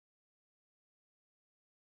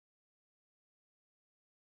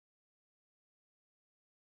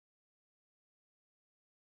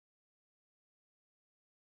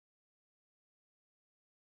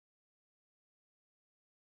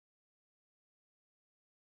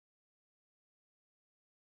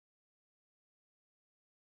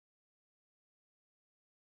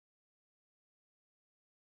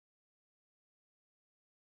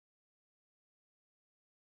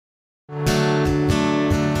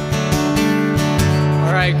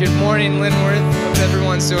right, good morning, Linworth. Hope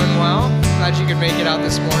everyone's doing well. Glad you could make it out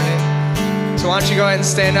this morning. So why don't you go ahead and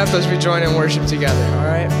stand up as we join in worship together, all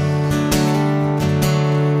right?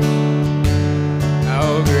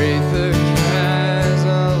 How great the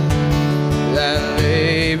chasm that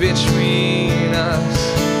lay between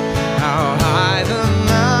us, how high the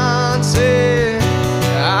mountain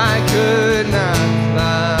I could not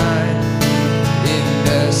climb. In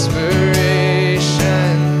desperation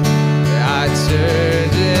I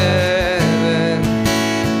turned to heaven,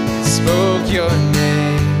 spoke your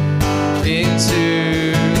name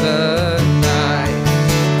into the night.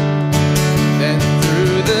 Then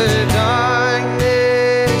through the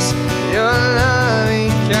darkness, your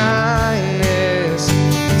loving kindness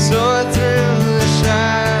tore through the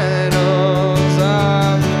shadows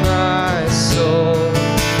of my soul.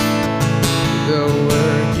 The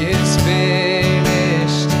work is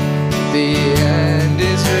finished, the end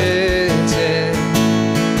is written.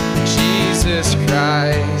 Jesus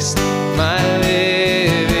Christ, my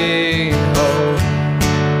living hope.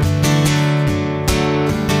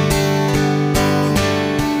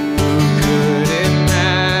 Who could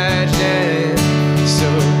imagine so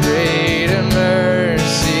great a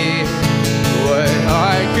mercy? What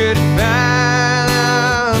heart could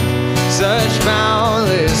fathom such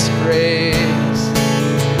boundless grace?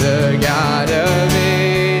 The God of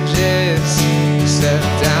ages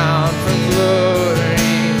stepped down from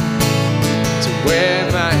glory to wear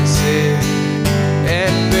my sin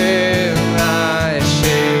and bear my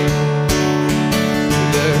shame.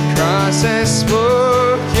 The cross has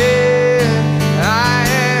spoken, I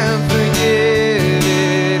am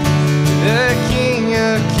forgiven. The King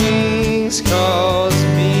of Kings calls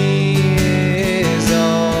me his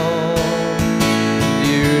own.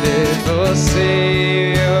 Beautiful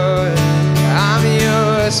Savior, I'm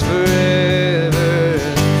yours forever.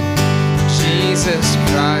 Jesus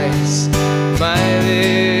Christ, my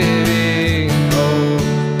living hope.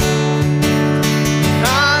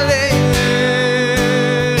 Hallelujah,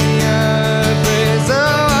 praise the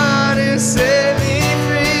one who set me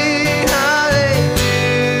free. Hallelujah,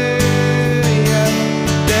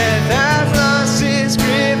 death has lost its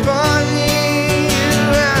grip on me. You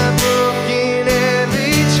have broken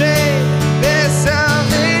every chain. There's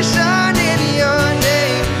salvation in your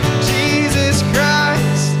name, Jesus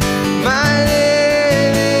Christ, my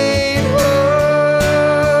living hope.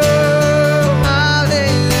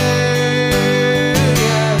 Hallelujah,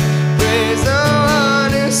 praise the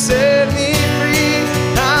one who set me free.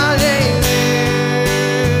 Hallelujah,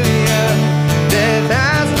 death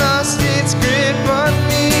has lost its grip on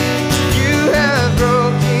me. You have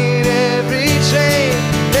broken every chain.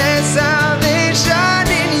 There's salvation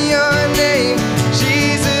in your name,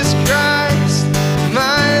 Jesus Christ,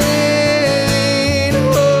 my living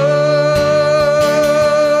hope.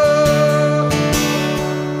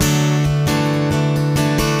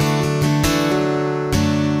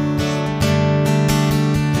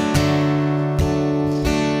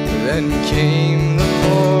 Then came the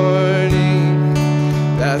morning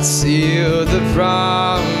that sealed the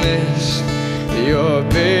promise. Your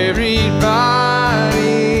buried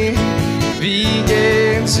body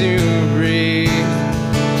began to breathe.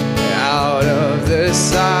 Out of the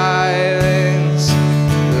silence,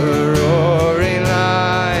 the roaring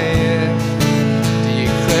lion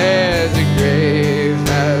declared the grave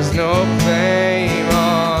has no claim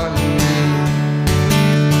on me.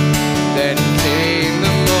 Then came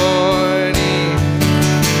the morning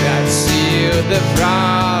that sealed the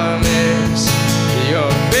promise.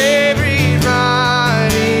 Your buried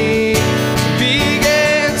body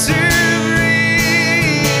began to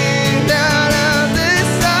breathe. Out of the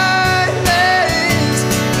silence,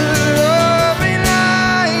 the roaring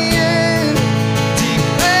lion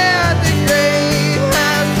declared the grave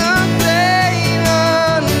has no claim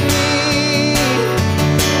on me.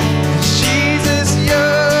 Jesus,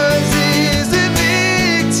 yours is the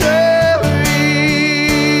victory.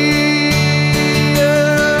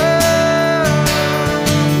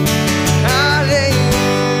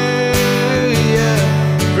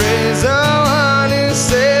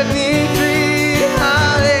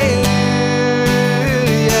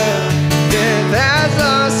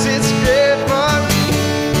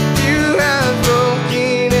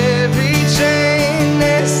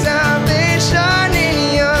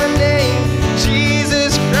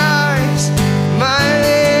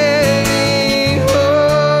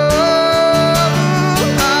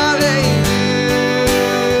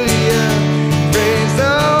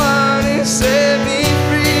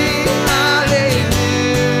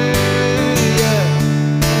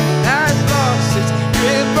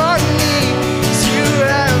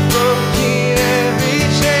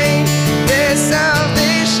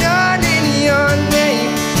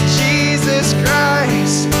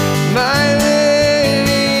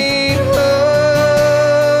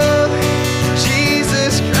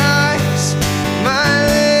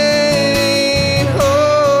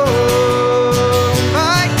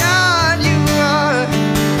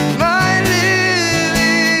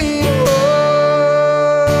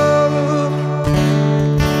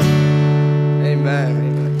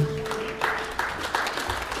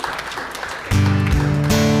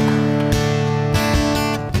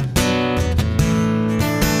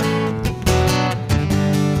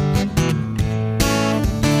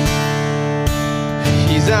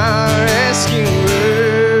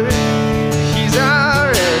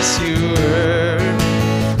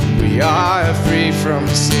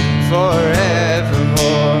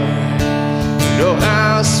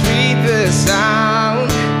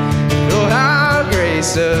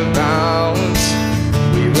 grace abounds,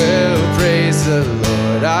 we will praise the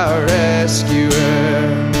Lord our rescuer.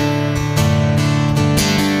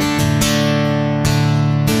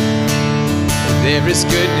 There is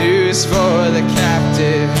good news for the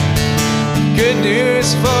captive, good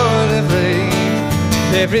news for the brave.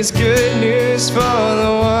 There is good news for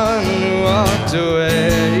the one who walked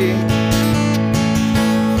away.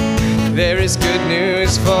 There is good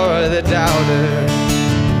news for the doubter,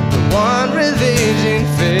 the one religion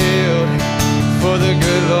failed. For the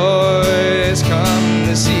good Lord has come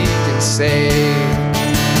to seek and save.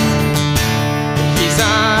 He's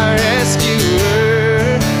our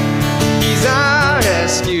rescuer, He's our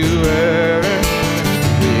rescuer.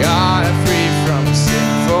 We are free from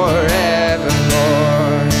sin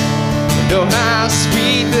forevermore. Know how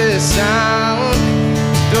sweet the sound,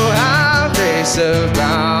 know how grace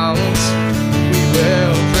abounds, we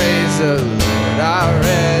will praise the Lord our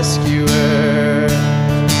rescuer.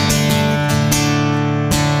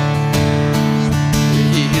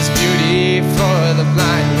 He is beauty for the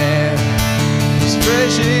blind man, He's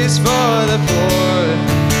precious for the poor.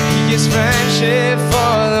 He is friendship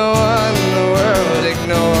for the one the world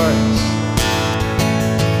ignores.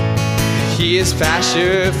 He is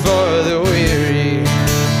pasture for the weary,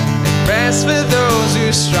 and rest for those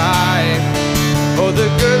who strive. Oh, the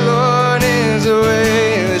good Lord is the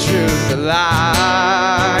way, the truth, the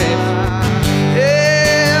life.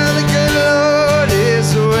 Yeah, the good Lord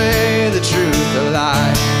is the way, the truth, the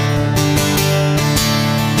life.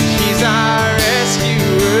 He's our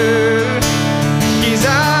rescuer, He's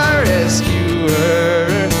our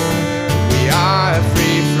rescuer. We are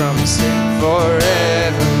free from sin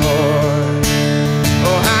forevermore.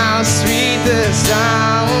 Oh, how sweet the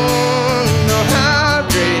sound, oh, how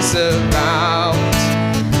grace abounds.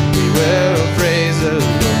 We will praise the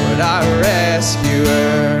Lord our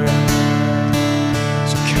rescuer.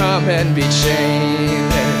 So come and be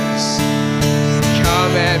chainless,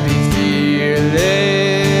 come and be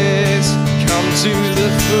fearless. Come to the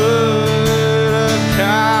foot of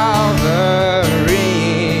Calvary,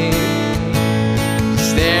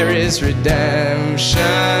 'cause there is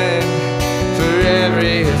redemption for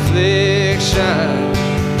every affliction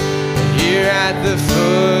here at the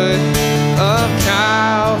foot of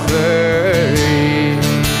Calvary.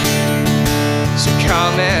 So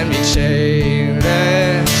come and be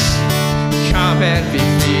chainless, come and be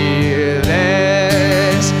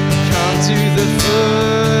fearless. Come to the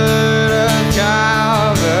foot of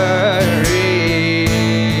Calvary,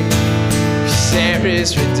 'cause there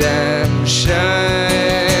is redemption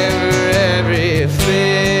for every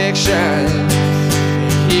affliction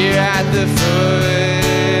here at the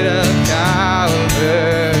foot of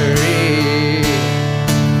Calvary.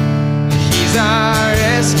 He's our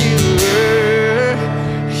rescuer,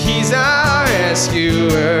 He's our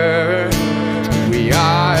rescuer. We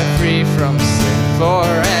are free from sin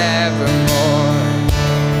forevermore.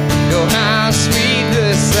 Oh, how sweet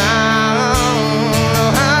the sound,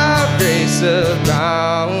 oh, how grace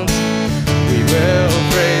abounds. We will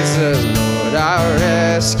praise the Lord our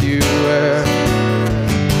rescuer.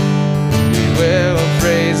 We will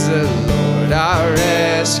praise the Lord our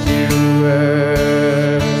rescuer.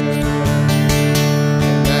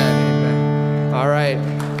 Amen, amen. All right.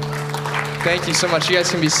 Thank you so much. You guys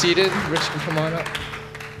can be seated. Rich can come on up.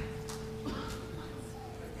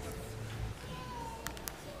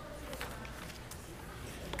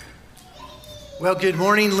 Well, good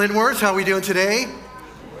morning, Linworth. How are we doing today?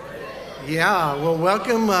 Yeah, well,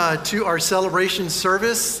 welcome to our celebration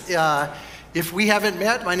service. If we haven't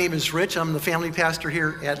met, my name is Rich. I'm the family pastor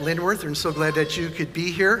here at Linworth, and so glad that you could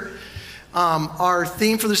be here. Our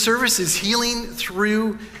theme for the service is healing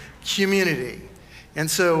through community. And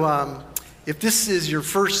so if this is your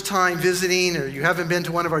first time visiting or you haven't been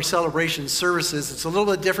to one of our celebration services, it's a little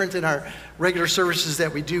bit different than our regular services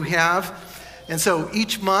that we do have. And so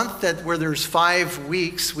each month where there's 5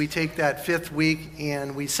 weeks, we take that 5th week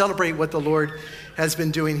and we celebrate what the Lord has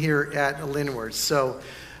been doing here at Linworth. So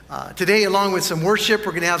today, along with some worship,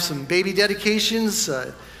 we're going to have some baby dedications,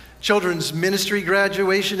 children's ministry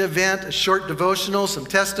graduation event, a short devotional, some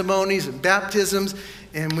testimonies and baptisms,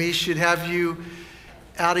 and we should have you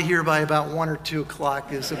out of here by about 1 or 2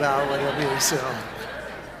 o'clock is about what it'll be. So,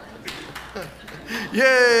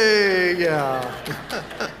 yay, yeah.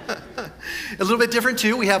 A little bit different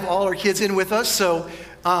too. We have all our kids in with us, so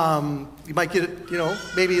you might get,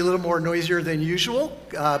 maybe a little more noisier than usual,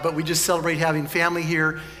 but we just celebrate having family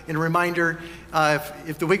here. And a reminder,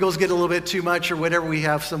 if the wiggles get a little bit too much or whatever, we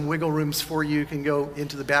have some wiggle rooms for you. You can go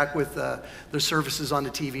into the back with the services on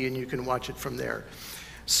the TV and you can watch it from there.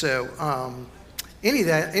 So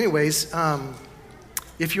anyways,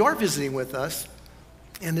 If you are visiting with us,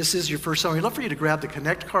 and this is your first time, we'd love for you to grab the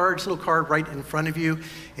Connect card, this little card right in front of you.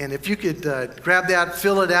 And if you could grab that,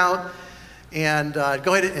 fill it out, and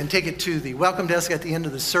go ahead and take it to the welcome desk at the end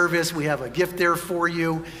of the service. We have a gift there for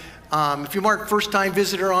you. If you mark first-time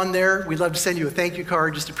visitor on there, we'd love to send you a thank you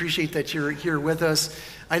card. Just appreciate that you're here with us.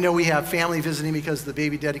 I know we have family visiting because of the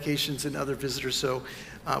baby dedications and other visitors, so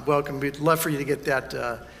welcome. We'd love for you to get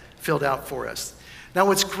that filled out for us. Now,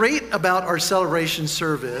 what's great about our celebration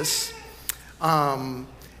service,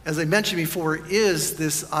 as I mentioned before, is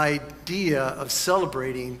this idea of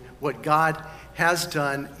celebrating what God has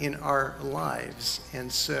done in our lives. And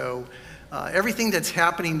so everything that's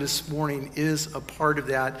happening this morning is a part of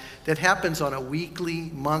that happens on a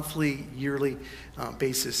weekly, monthly, yearly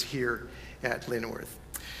basis here at Linworth.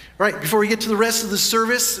 All right, before we get to the rest of the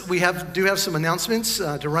service, we do have some announcements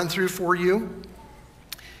to run through for you.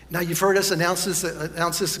 Now, you've heard us announce this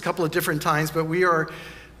a couple of different times, but we are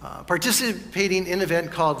participating in an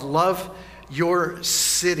event called Love Your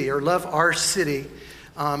City, or Love Our City.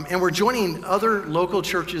 And we're joining other local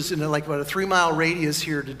churches in like about a 3-mile radius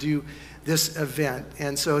here to do this event.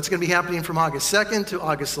 And so it's going to be happening from August 2nd to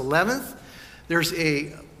August 11th. There's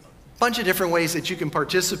a bunch of different ways that you can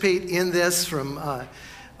participate in this, from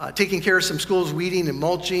taking care of some schools, weeding and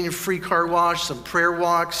mulching, a free car wash, some prayer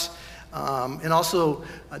walks, and also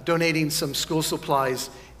donating some school supplies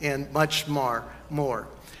and much more.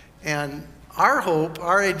 And our hope,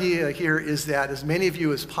 our idea here is that as many of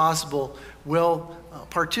you as possible will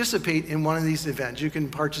participate in one of these events. You can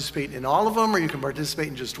participate in all of them, or you can participate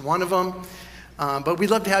in just one of them. But we'd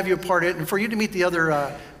love to have you a part of it and for you to meet the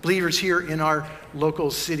other believers here in our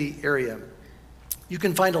local city area. You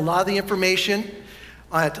can find a lot of the information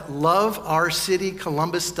at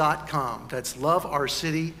loveourcitycolumbus.com. That's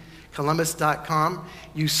loveourcitycolumbus.com.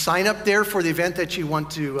 You sign up there for the event that you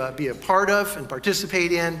want to be a part of and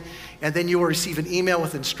participate in, and then you will receive an email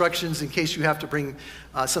with instructions in case you have to bring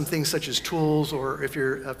some things such as tools, or if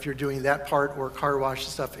you're doing that part, or car wash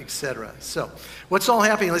stuff, etc. So what's all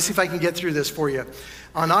happening? Let's see if I can get through this for you.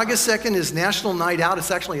 On August 2nd is National Night Out.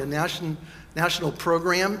 It's actually a national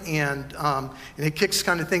program, and it kicks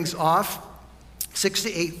kind of things off 6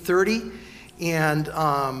 to 8:30. And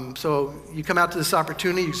so you come out to this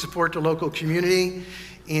opportunity, you support the local community,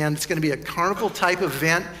 and it's going to be a carnival type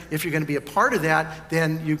event. If you're going to be a part of that,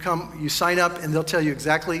 then you sign up, and they'll tell you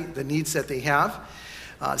exactly the needs that they have.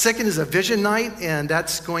 Second is a vision night, and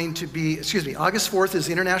that's going to be, August 4th is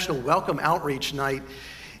International Welcome Outreach Night.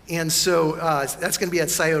 And so that's going to be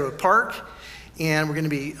at Scioto Park, and we're going to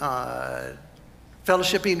be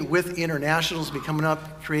fellowshipping with internationals, be coming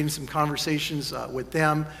up, creating some conversations with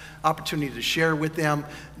them, opportunity to share with them.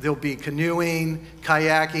 There'll be canoeing,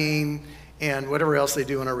 kayaking, and whatever else they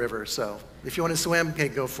do in our river. So if you want to swim, okay,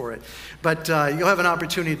 go for it. But you'll have an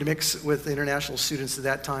opportunity to mix with international students at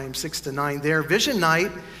that time, 6 to 9 there. Vision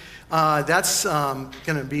night, that's going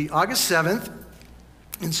to be August 7th.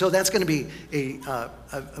 And so that's going to be a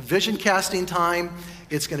vision casting time.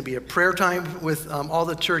 It's going to be a prayer time with all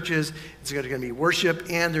the churches. It's going to be worship,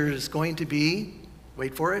 and there's going to be,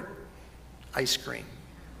 wait for it, ice cream.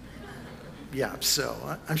 Yeah, so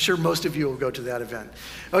I'm sure most of you will go to that event.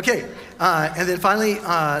 Okay, and then finally,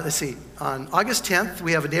 let's see, on August 10th,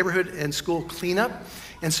 we have a neighborhood and school cleanup.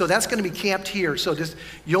 And so that's going to be camped here. So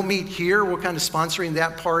you'll meet here. We're kind of sponsoring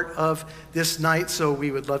that part of this night. So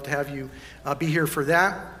we would love to have you be here for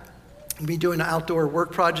that. We'll be doing outdoor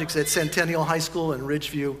work projects at Centennial High School and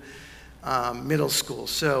Ridgeview Middle School.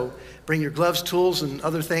 So bring your gloves, tools, and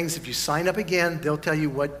other things. If you sign up again, they'll tell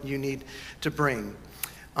you what you need to bring.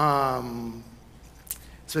 So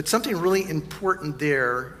it's something really important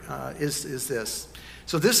there is this.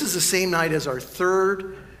 So this is the same night as our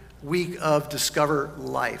third week of Discover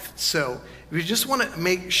Life. So we just want to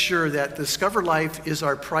make sure that Discover Life is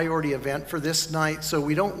our priority event for this night. So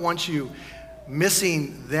we don't want you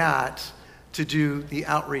missing that to do the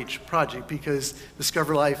outreach project, because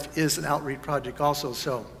Discover Life is an outreach project also.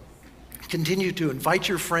 So continue to invite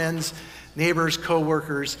your friends, neighbors,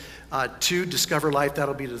 co-workers to Discover Life.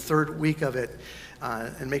 That'll be the third week of it,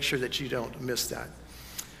 and make sure that you don't miss that.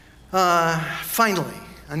 Finally,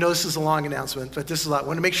 I know this is a long announcement, but this is a lot. I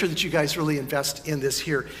want to make sure that you guys really invest in this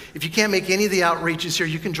here. If you can't make any of the outreaches here,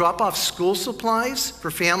 you can drop off school supplies for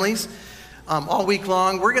families all week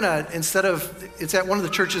long. We're going to, it's at one of the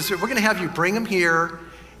churches, we're going to have you bring them here,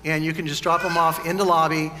 and you can just drop them off in the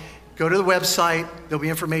lobby. Go to the website. There'll be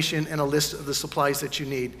information and a list of the supplies that you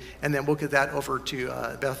need, and then we'll get that over to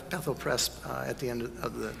Bethel Press at the end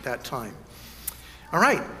of that time. All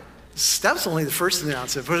right. That was only the first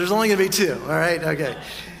announcement, but there's only going to be two. All right, okay.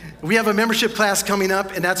 We have a membership class coming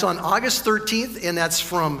up, and that's on August 13th, and that's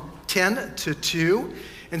from 10 to 2.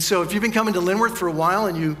 And so if you've been coming to Linworth for a while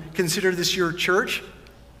and you consider this your church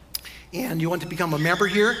and you want to become a member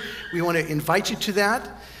here, we want to invite you to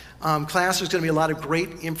that class. There's going to be a lot of great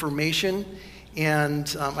information,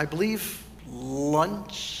 and I believe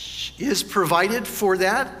lunch is provided for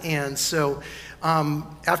that. And so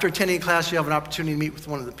after attending class, you have an opportunity to meet with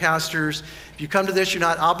one of the pastors. If you come to this, you're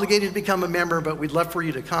not obligated to become a member, but we'd love for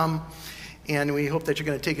you to come. And we hope that you're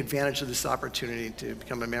going to take advantage of this opportunity to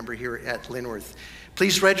become a member here at Linworth.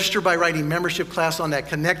 Please register by writing membership class on that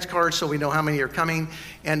Connect card so we know how many are coming.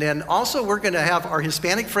 And then also we're going to have our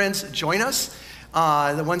Hispanic friends join us,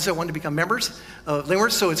 the ones that want to become members of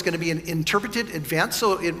Linworth. So it's going to be an interpreted event.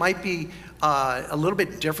 So it might be a little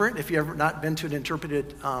bit different if you've ever not been to an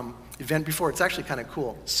interpreted event before. It's actually kind of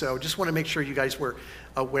cool. So just want to make sure you guys were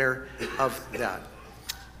aware of that.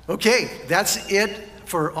 Okay, that's it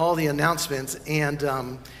for all the announcements. And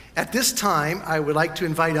at this time, I would like to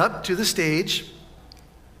invite up to the stage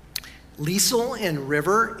Liesel and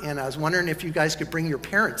River, and I was wondering if you guys could bring your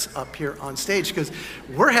parents up here on stage because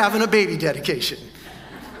we're having a baby dedication.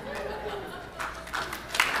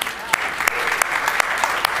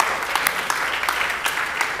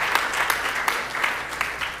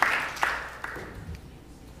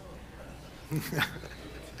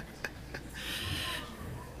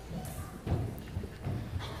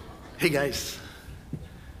 Hey guys.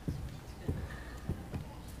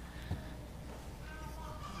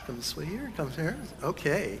 Come this way here, come here.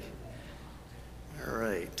 Okay. All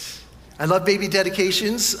right. I love baby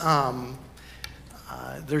dedications.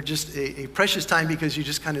 They're just a precious time because you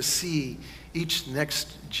just kind of see each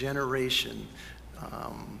next generation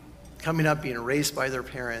coming up, being raised by their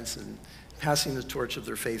parents and passing the torch of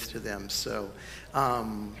their faith to them. So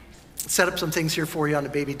set up some things here for you on a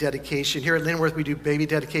baby dedication. Here at Linworth, we do baby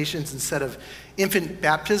dedications instead of infant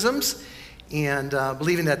baptisms, and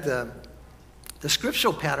believing that the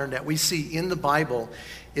scriptural pattern that we see in the Bible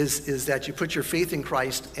is that you put your faith in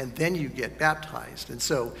Christ and then you get baptized. And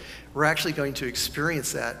so we're actually going to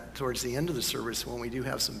experience that towards the end of the service when we do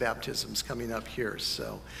have some baptisms coming up here.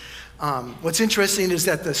 So what's interesting is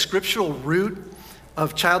that the scriptural root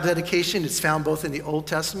of child dedication is found both in the Old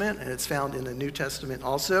Testament and it's found in the New Testament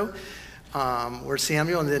also, where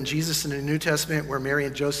Samuel and then Jesus in the New Testament, where Mary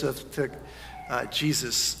and Joseph took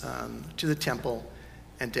Jesus to the temple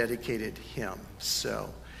and dedicated him.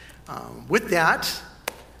 So with that,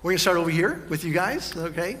 we're going to start over here with you guys,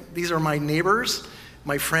 okay? These are my neighbors,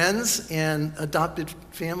 my friends, and adopted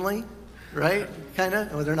family, right? Kind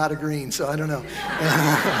of? Oh, they're not agreeing, so I don't know.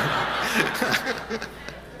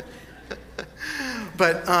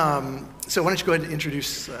 But, so why don't you go ahead and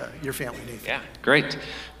introduce your family, Nathan? Yeah, great.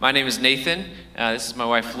 My name is Nathan. This is my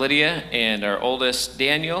wife, Lydia, and our oldest,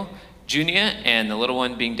 Daniel, Junia, and the little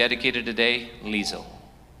one being dedicated today, Liesel.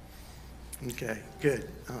 Okay, good.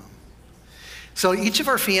 So each of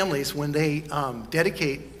our families, when they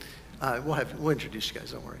dedicate, we'll introduce you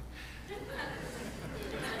guys, don't worry.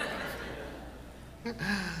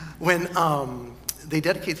 When they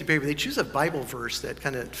dedicate the baby, they choose a Bible verse that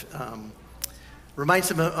kind of reminds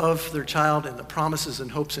them of their child and the promises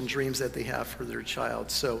and hopes and dreams that they have for their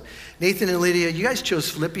child. So Nathan and Lydia, you guys chose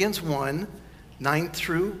Philippians 1, 9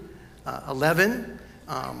 through 11.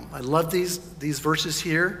 I love these verses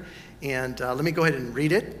here, and let me go ahead and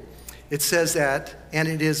read it. It says that, and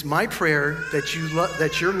it is my prayer that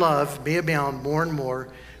your love may abound more and more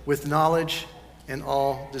with knowledge and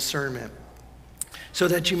all discernment, so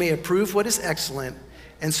that you may approve what is excellent,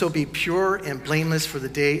 and so be pure and blameless for the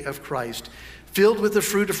day of Christ, filled with the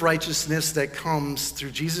fruit of righteousness that comes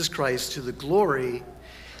through Jesus Christ to the glory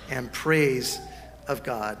and praise of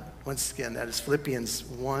God. Once again, that is Philippians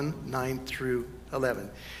 1, 9 through 11.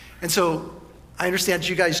 And so I understand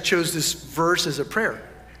you guys chose this verse as a prayer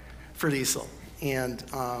for Liesel. And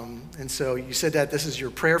so you said that this is your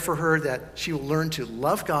prayer for her, that she will learn to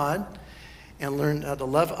love God and learn how to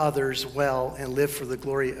love others well and live for the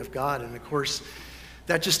glory of God. And of course,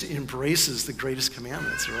 that just embraces the greatest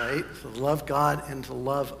commandments, right? To love God and to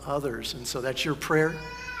love others. And so that's your prayer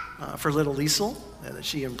for little Liesel, that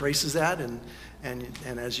she embraces that and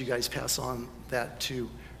as you guys pass on that to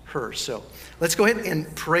her. So let's go ahead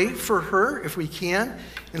and pray for her if we can.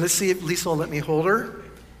 And let's see if Liesel will let me hold her.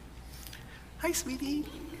 Hi, sweetie.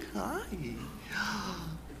 Hi.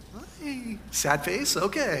 Hi. Sad face?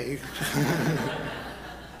 Okay.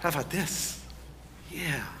 How about this?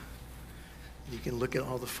 Yeah. You can look at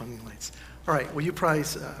all the funny lights. All right, will you pray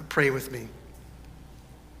with me?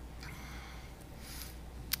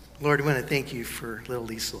 Lord, I want to thank you for little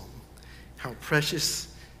Liesel. how precious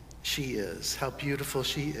she is, how beautiful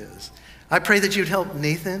she is. I pray that you'd help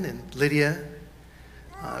Nathan and Lydia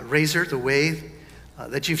raise her the way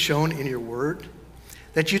that you've shown in your word,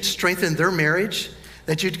 that you'd strengthen their marriage,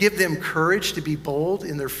 that you'd give them courage to be bold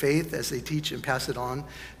in their faith as they teach and pass it on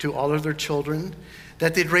to all of their children,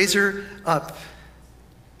 that they'd raise her up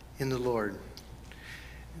in the Lord.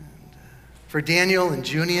 And for Daniel and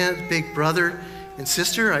Junia, big brother and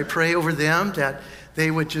sister, I pray over them that they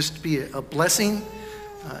would just be a blessing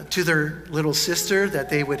to their little sister, that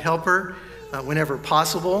they would help her whenever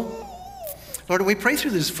possible. Lord, we pray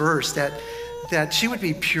through this verse that she would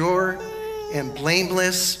be pure and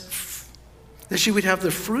blameless, that she would have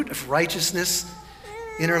the fruit of righteousness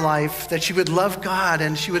in her life, that she would love God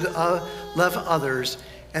and she would love others,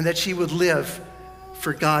 and that she would live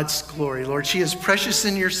for God's glory. Lord, she is precious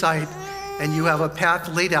in your sight, and you have a path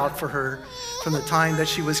laid out for her from the time that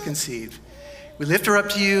she was conceived. We lift her up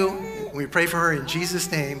to you, and we pray for her in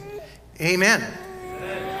Jesus' name. Amen.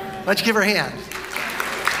 Why don't you give her a hand?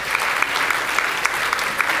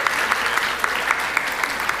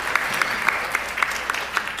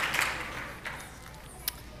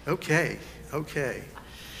 Okay.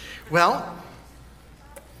 Well,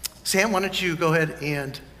 Sam, why don't you go ahead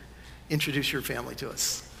and introduce your family to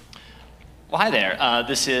us? Well, hi there.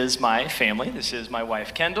 This is my family. This is my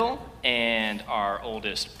wife, Kendall, and our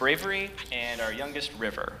oldest, Bravery, and our youngest,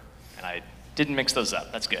 River. And I didn't mix those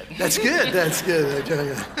up. That's good. That's good. That's good. I tell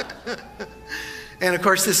you. And of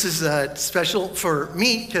course, this is special for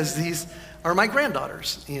me because these are my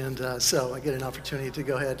granddaughters. And so I get an opportunity to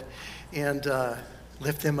go ahead and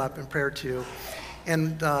lift them up in prayer too.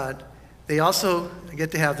 And they also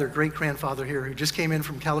get to have their great-grandfather here who just came in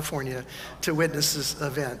from California to witness this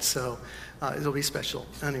event. So it'll be special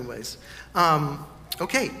anyways.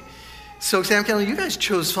 Okay, so Sam Kendall, you guys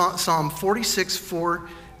chose Psalm 46, 4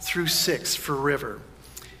 through 6 for River.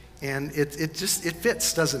 And it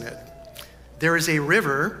fits, doesn't it? There is a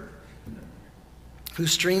river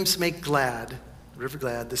whose streams make glad, River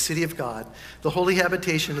Glad, the city of God, the holy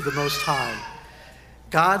habitation of the Most High.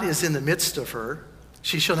 God is in the midst of her.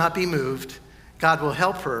 She shall not be moved. God will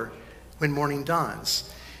help her when morning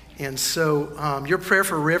dawns. And so your prayer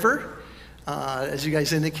for River, as you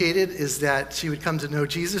guys indicated, is that she would come to know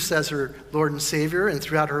Jesus as her Lord and Savior, and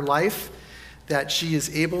throughout her life, that she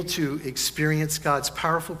is able to experience God's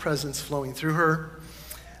powerful presence flowing through her.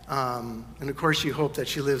 And of course, you hope that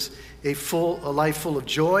she lives a life full of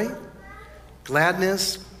joy,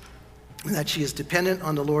 gladness, and that she is dependent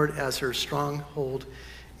on the Lord as her stronghold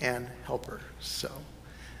and helper. So,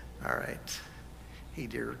 all right. Hey,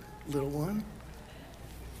 dear little one.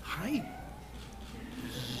 Hi.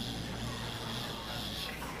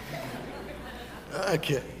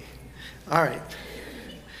 Okay. All right.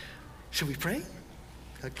 Should we pray?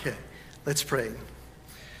 Okay. Let's pray.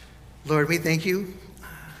 Lord, we thank you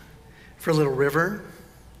for little River.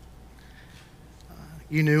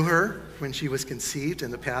 You knew her when she was conceived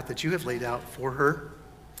and the path that you have laid out for her.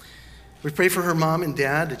 We pray for her mom and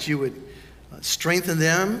dad that you would strengthen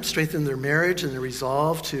them, strengthen their marriage and their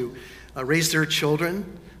resolve to raise their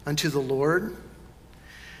children unto the Lord.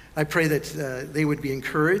 I pray that they would be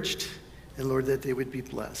encouraged, and Lord, that they would be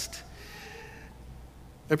blessed.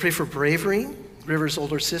 I pray for Bravery, River's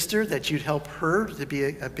older sister, that you'd help her to be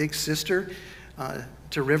a big sister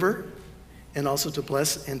to River, and also to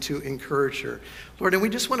bless and to encourage her. Lord, and we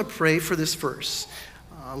just want to pray for this verse.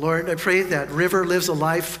 Lord, I pray that River lives a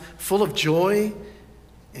life full of joy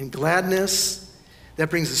and gladness that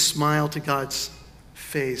brings a smile to God's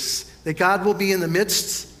face, that God will be in the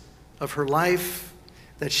midst of her life,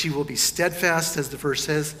 that she will be steadfast, as the verse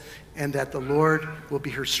says, and that the Lord will be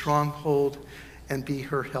her stronghold and be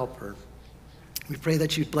her helper. We pray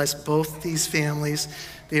that you bless both these families.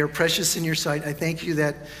 They are precious in your sight. I thank you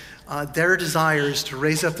that their desire is to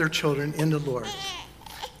raise up their children in the Lord.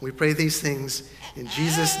 We pray these things in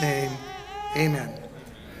Jesus' name. Amen.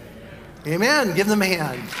 Amen. Give them a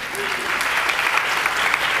hand.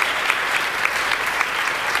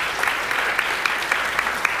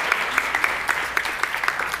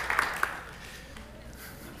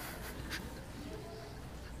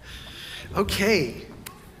 Okay,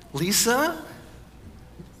 Lisa,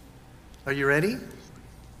 are you ready?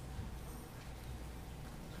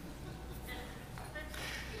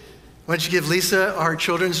 Why don't you give Lisa, our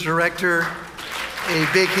children's director, a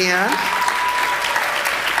big hand?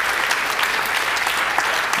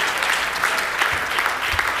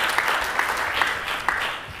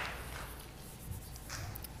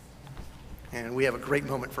 And we have a great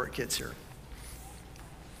moment for our kids here.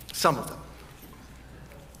 Some of them.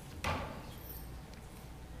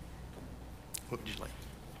 What would you like?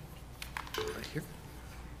 Right here.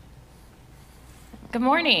 Good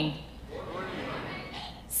morning.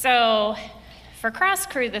 So, for Cross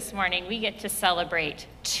Crew this morning, we get to celebrate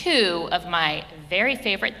two of my very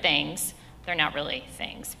favorite things. They're not really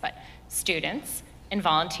things, but students and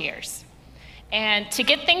volunteers. And to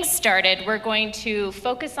get things started, we're going to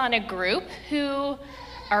focus on a group who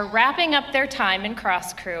are wrapping up their time in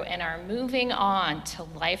Cross Crew and are moving on to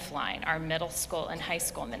Lifeline, our middle school and high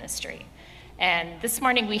school ministry. And this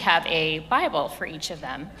morning we have a Bible for each of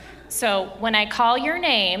them. So when I call your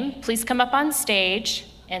name, please come up on stage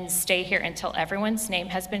and stay here until everyone's name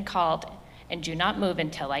has been called, and do not move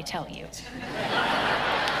until I tell you.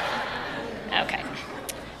 Okay.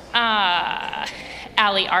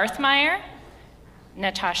 Allie Arthmeyer,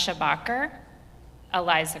 Natasha Bacher,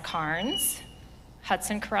 Eliza Carnes,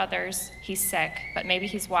 Hudson Carruthers, he's sick, but maybe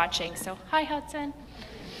he's watching, so hi, Hudson.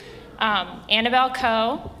 Annabelle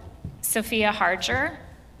Coe, Sophia Harger,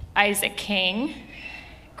 Isaac King,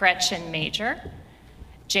 Gretchen Major,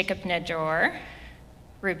 Jacob Nador,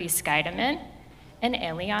 Ruby Scheidemann, and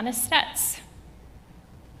Eliana Stetz.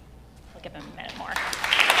 I'll give him a minute more.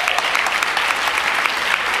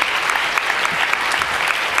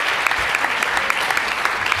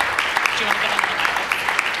 Do you want to get on the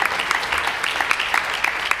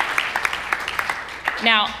Bible?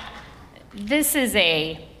 Now, this is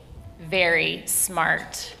a very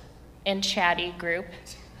smart and chatty group,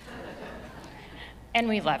 and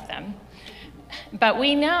we love them. But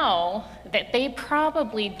we know that they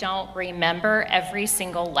probably don't remember every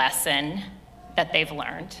single lesson that they've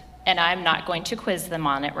learned, and I'm not going to quiz them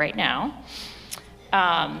on it right now.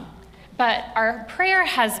 But our prayer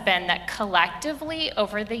has been that collectively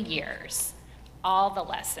over the years, all the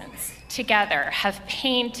lessons together have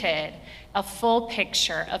painted a full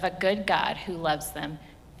picture of a good God who loves them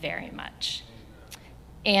very much.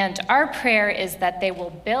 And our prayer is that they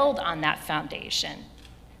will build on that foundation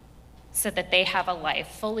so that they have a life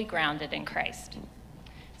fully grounded in Christ.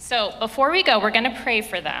 So before we go, we're going to pray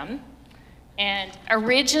for them. And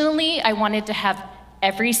originally, I wanted to have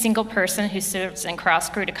every single person who serves in Cross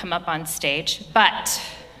Crew to come up on stage, but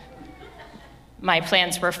my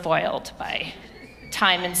plans were foiled by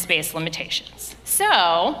time and space limitations.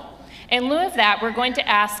 So, in lieu of that, we're going to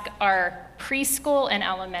ask our preschool and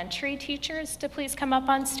elementary teachers to please come up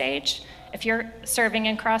on stage. If you're serving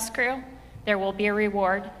in Cross Crew, there will be a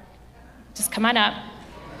reward. Just come on up.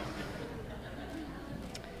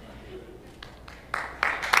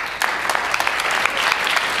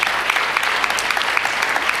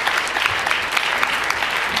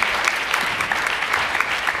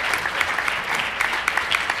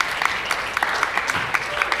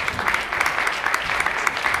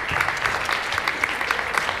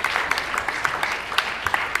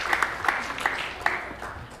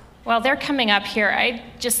 While they're coming up here, I'd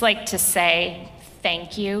just like to say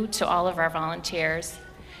thank you to all of our volunteers.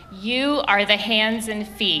 You are the hands and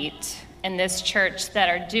feet in this church that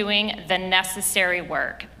are doing the necessary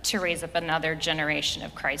work to raise up another generation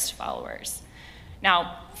of Christ followers.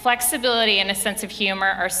 Now, flexibility and a sense of humor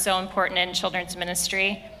are so important in children's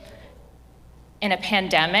ministry. In a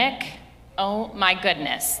pandemic, oh my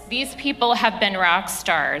goodness, these people have been rock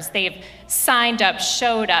stars. They've signed up,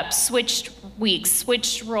 showed up, switched weeks,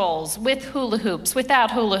 switched roles, with hula hoops,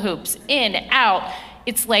 without hula hoops, in, out.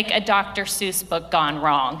 It's like a Dr. Seuss book gone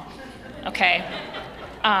wrong, okay?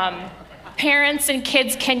 Parents and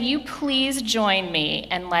kids, can you please join me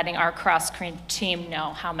in letting our Cross Crew team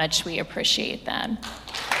know how much we appreciate them?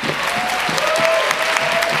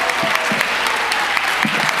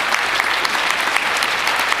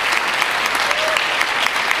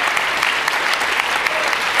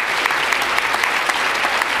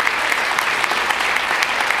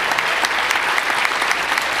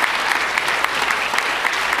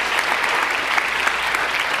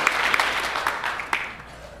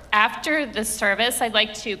 After the service, I'd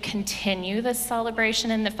like to continue the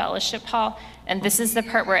celebration in the fellowship hall, and this is the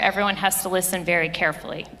part where everyone has to listen very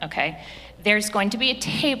carefully, okay? There's going to be a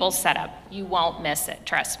table set up. You won't miss it,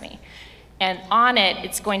 trust me. And on it,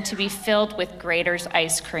 it's going to be filled with Graeter's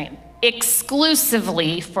ice cream,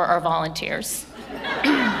 exclusively for our volunteers.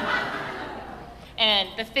 And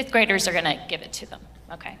the fifth graders are gonna give it to them,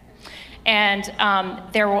 okay? And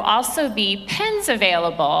there will also be pens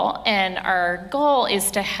available, and our goal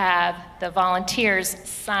is to have the volunteers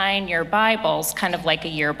sign your Bibles, kind of like a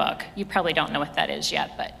yearbook. You probably don't know what that is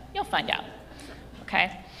yet, but you'll find out,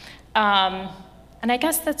 okay? And I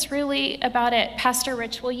guess that's really about it. Pastor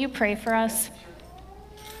Rich, will you pray for us?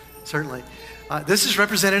 Certainly. This is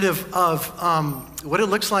representative of what it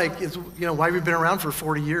looks like, is, why we've been around for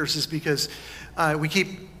 40 years is because we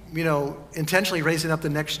keep intentionally raising up the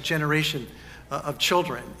next generation of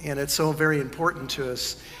children, and it's so very important to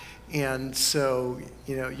us. And so,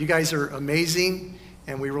 you guys are amazing,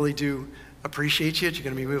 and we really do appreciate you. You're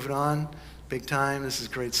going to be moving on big time. This is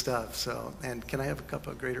great stuff. So, and can I have a cup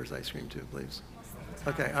of Grater's ice cream too, please?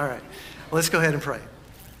 Okay, all right. Let's go ahead and pray.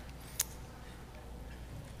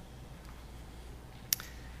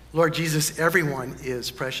 Lord Jesus, everyone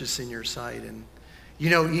is precious in your sight, and you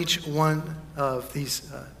know each one of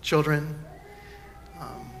these children,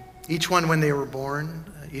 each one when they were born,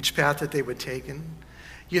 each path that they would take. And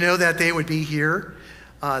you know that they would be here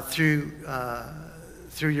through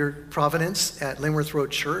your providence at Linworth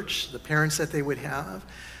Road Church, the parents that they would have,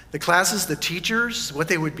 the classes, the teachers, what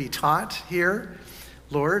they would be taught here,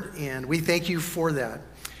 Lord, and we thank you for that.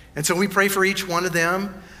 And so we pray for each one of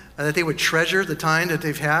them that they would treasure the time that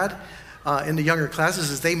they've had in the younger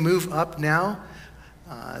classes as they move up now,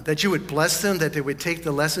 that you would bless them, that they would take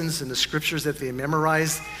the lessons and the scriptures that they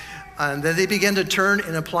memorized, and that they begin to turn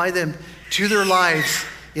and apply them to their lives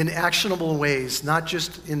in actionable ways, not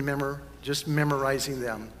just just memorizing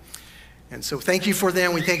them. And so thank you for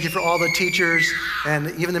them. We thank you for all the teachers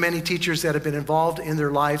and even the many teachers that have been involved in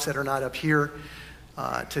their lives that are not up here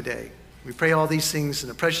today. We pray all these things in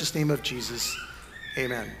the precious name of Jesus.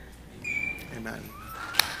 Amen. Amen.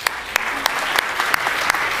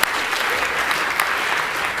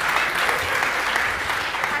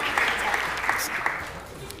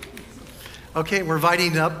 Okay, we're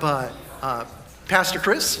inviting up Pastor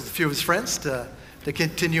Chris with a few of his friends to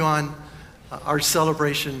continue on our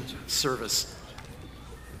celebration service.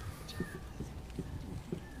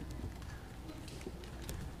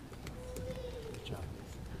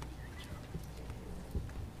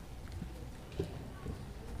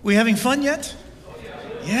 We having fun yet?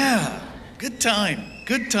 Yeah, good time,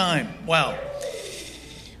 good time. Wow.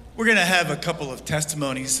 We're going to have a couple of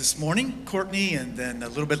testimonies this morning, Courtney, and then a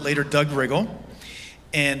little bit later, Doug Riggle.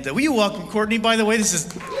 And will you welcome Courtney, by the way? This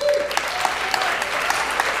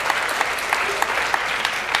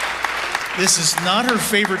is not her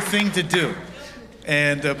favorite thing to do.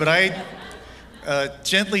 And but I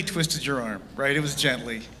gently twisted your arm, right? It was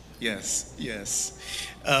gently. Yes, yes.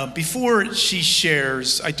 Before she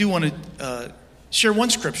shares, I do want to share one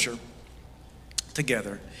scripture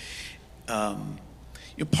together.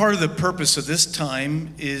 Part of the purpose of this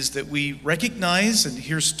time is that we recognize and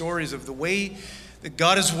hear stories of the way that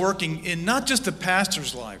God is working in not just the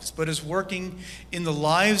pastor's lives, but is working in the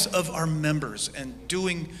lives of our members and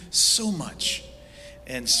doing so much.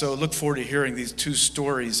 And so look forward to hearing these two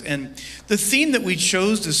stories. And the theme that we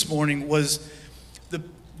chose this morning was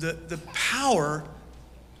the power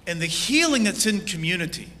and the healing that's in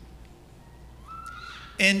community.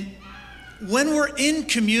 And when we're in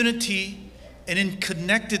community and in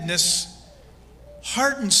connectedness,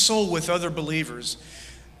 heart and soul with other believers,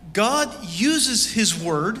 God uses his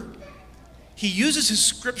word, he uses his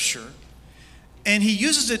scripture, and he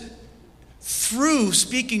uses it through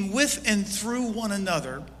speaking with and through one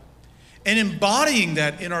another, and embodying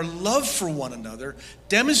that in our love for one another,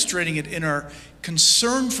 demonstrating it in our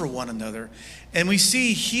concern for one another. And we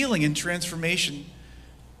see healing and transformation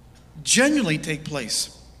genuinely take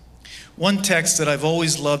place. One text that I've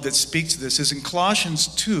always loved that speaks to this is in Colossians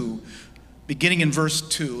 2, beginning in verse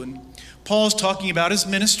 2. And Paul's talking about his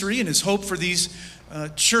ministry and his hope for these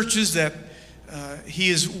churches that he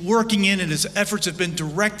is working in and his efforts have been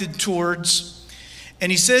directed towards.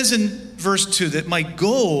 And he says in verse 2 that my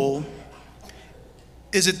goal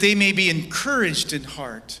is that they may be encouraged in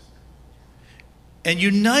heart and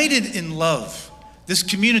united in love. This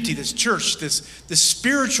community, this church, this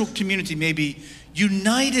spiritual community may be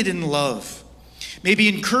united in love, may be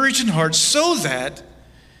encouraged in heart, so that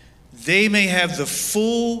they may have the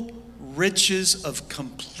full riches of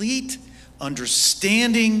complete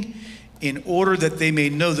understanding, in order that they may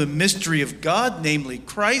know the mystery of God, namely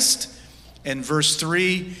Christ, and verse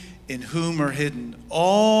 3, in whom are hidden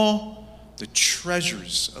all the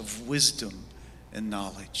treasures of wisdom and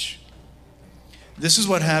knowledge. This is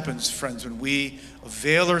what happens, friends, when we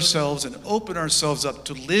avail ourselves and open ourselves up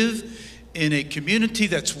to live in a community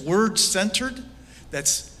that's word-centered,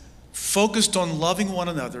 that's focused on loving one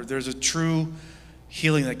another. There's a true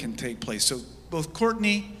healing that can take place. So both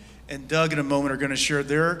Courtney and Doug in a moment are going to share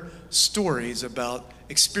their stories about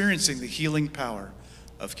experiencing the healing power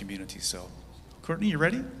of community. So, Courtney, you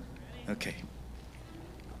ready? Okay.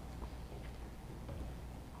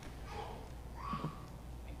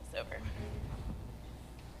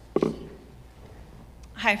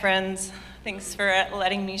 Hi, friends. Thanks for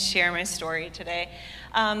letting me share my story today.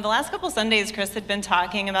 The last couple Sundays, Chris had been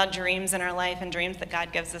talking about dreams in our life and dreams that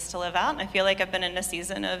God gives us to live out. And I feel like I've been in a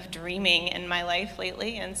season of dreaming in my life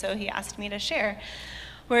lately. And so he asked me to share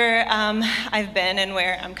where I've been and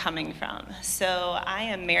where I'm coming from. So I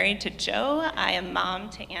am married to Joe. I am mom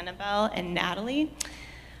to Annabelle and Natalie.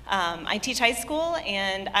 I teach high school,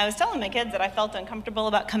 and I was telling my kids that I felt uncomfortable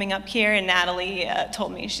about coming up here, and Natalie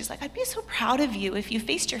told me, she's like, I'd be so proud of you if you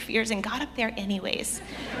faced your fears and got up there anyways.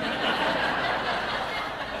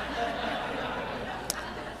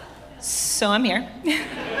 So I'm here.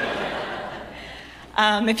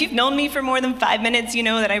 If you've known me for more than 5 minutes, you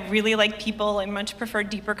know that I really like people. I much prefer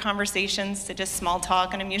deeper conversations to just small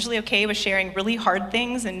talk, and I'm usually okay with sharing really hard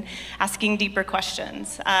things and asking deeper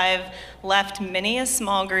questions. I've left many a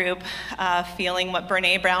small group feeling what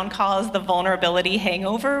Brene Brown calls the vulnerability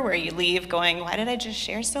hangover, where you leave going, why did I just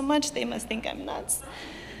share so much? They must think I'm nuts.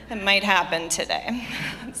 It might happen today.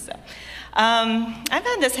 I've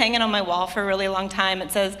had this hanging on my wall for a really long time.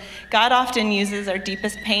 It says, God often uses our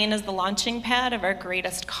deepest pain as the launching pad of our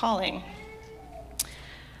greatest calling.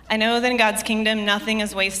 I know that in God's kingdom, nothing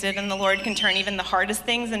is wasted, and the Lord can turn even the hardest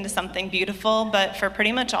things into something beautiful, but for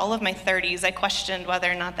pretty much all of my 30s, I questioned whether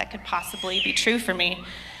or not that could possibly be true for me.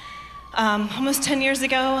 Almost 10 years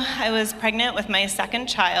ago, I was pregnant with my second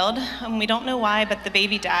child, and we don't know why, but the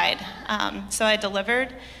baby died. So I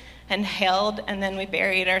delivered and held, and then we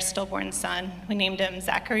buried our stillborn son. We named him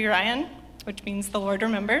Zachary Ryan, which means the Lord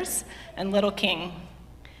remembers, and Little King.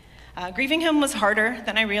 Grieving him was harder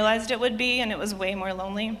than I realized it would be, and it was way more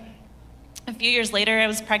lonely. A few years later, I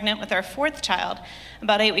was pregnant with our fourth child.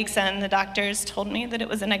 About 8 weeks in, the doctors told me that it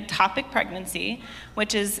was an ectopic pregnancy,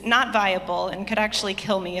 which is not viable and could actually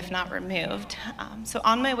kill me if not removed. So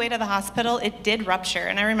on my way to the hospital, it did rupture,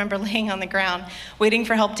 and I remember laying on the ground, waiting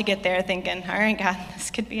for help to get there, thinking, all right, God, this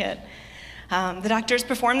could be it. The doctors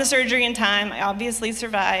performed the surgery in time. I obviously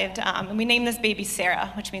survived, and we named this baby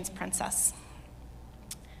Sarah, which means princess.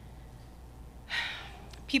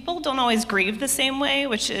 People don't always grieve the same way,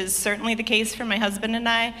 which is certainly the case for my husband and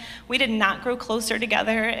I. We did not grow closer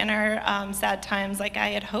together in our sad times like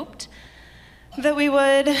I had hoped that we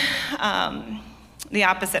would. The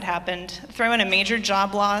opposite happened. Throw in a major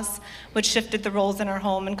job loss, which shifted the roles in our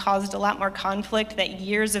home and caused a lot more conflict that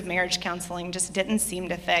years of marriage counseling just didn't seem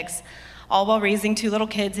to fix, all while raising 2 little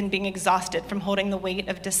kids and being exhausted from holding the weight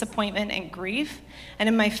of disappointment and grief. And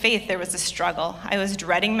in my faith, there was a struggle. I was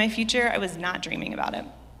dreading my future. I was not dreaming about it.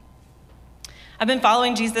 I've been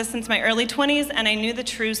following Jesus since my early 20s, and I knew the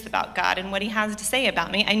truth about God and what he has to say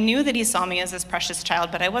about me. I knew that he saw me as his precious child,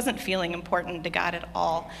 but I wasn't feeling important to God at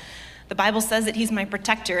all. The Bible says that he's my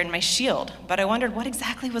protector and my shield, but I wondered, what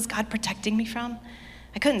exactly was God protecting me from?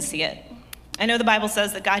 I couldn't see it. I know the Bible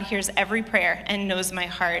says that God hears every prayer and knows my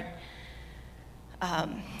heart.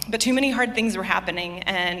 But too many hard things were happening,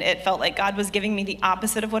 and it felt like God was giving me the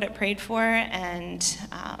opposite of what I prayed for, and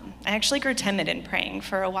I actually grew timid in praying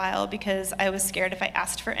for a while because I was scared if I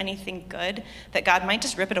asked for anything good that God might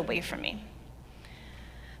just rip it away from me.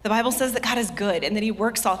 The Bible says that God is good and that he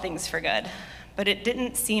works all things for good, but it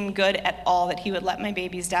didn't seem good at all that he would let my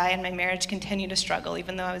babies die and my marriage continue to struggle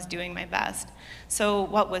even though I was doing my best. So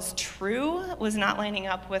what was true was not lining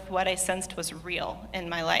up with what I sensed was real in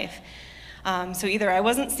my life. So either I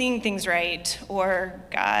wasn't seeing things right or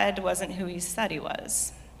God wasn't who he said he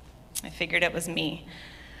was. I figured it was me.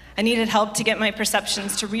 I needed help to get my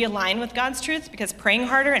perceptions to realign with God's truth because praying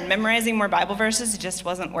harder and memorizing more Bible verses just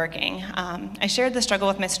wasn't working. I shared the struggle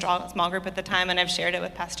with my small group at the time, and I've shared it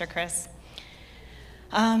with Pastor Chris.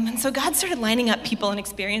 And so God started lining up people and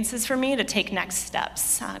experiences for me to take next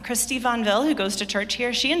steps. Christy Vonville, who goes to church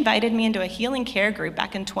here, she invited me into a healing care group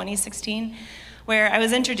back in 2016, where I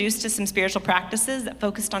was introduced to some spiritual practices that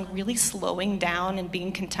focused on really slowing down and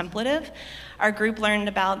being contemplative. Our group learned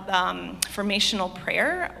about formational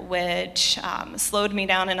prayer, which slowed me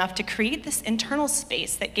down enough to create this internal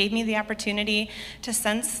space that gave me the opportunity to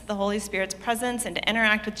sense the Holy Spirit's presence and to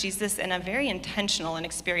interact with Jesus in a very intentional and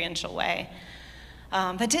experiential way.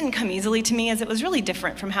 That didn't come easily to me, as it was really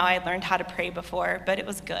different from how I had learned how to pray before, but it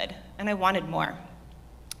was good, and I wanted more.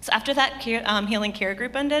 So after that healing care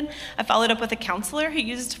group ended, I followed up with a counselor who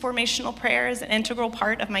used formational prayer as an integral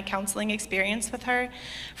part of my counseling experience with her.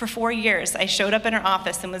 For 4 years, I showed up in her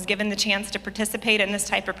office and was given the chance to participate in this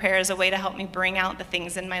type of prayer as a way to help me bring out the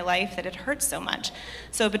things in my life that had hurt so much.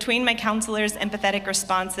 So between my counselor's empathetic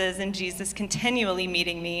responses and Jesus continually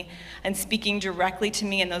meeting me and speaking directly to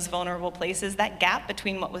me in those vulnerable places, that gap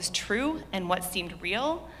between what was true and what seemed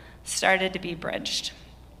real started to be bridged.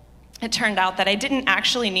 It turned out that I didn't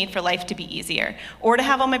actually need for life to be easier or to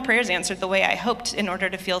have all my prayers answered the way I hoped in order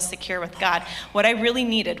to feel secure with God. What I really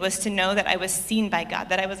needed was to know that I was seen by God,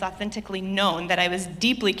 that I was authentically known, that I was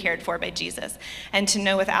deeply cared for by Jesus, and to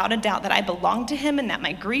know without a doubt that I belonged to him and that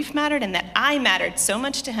my grief mattered and that I mattered so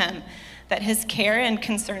much to him that his care and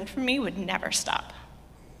concern for me would never stop.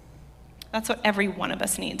 That's what every one of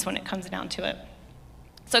us needs when it comes down to it.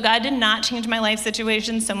 So God did not change my life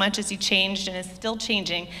situation so much as he changed and is still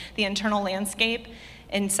changing the internal landscape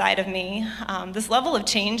inside of me. This level of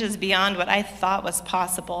change is beyond what I thought was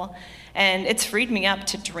possible, and it's freed me up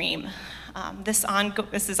to dream. This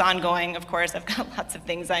is ongoing, of course. I've got lots of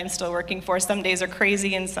things I'm still working for. Some days are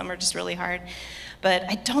crazy and some are just really hard. But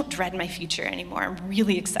I don't dread my future anymore. I'm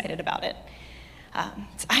really excited about it.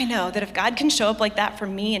 I know that if God can show up like that for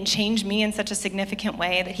me and change me in such a significant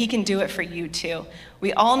way, that he can do it for you too.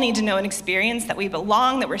 We all need to know and experience that we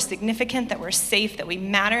belong, that we're significant, that we're safe, that we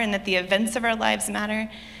matter, and that the events of our lives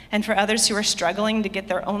matter. And for others who are struggling to get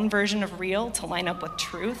their own version of real to line up with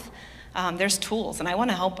truth, there's tools, and I want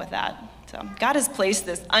to help with that. So God has placed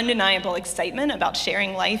this undeniable excitement about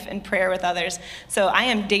sharing life and prayer with others. So I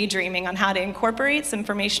am daydreaming on how to incorporate some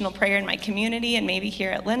formational prayer in my community and maybe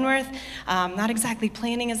here at Linworth. Not exactly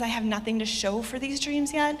planning, as I have nothing to show for these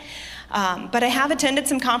dreams yet. But I have attended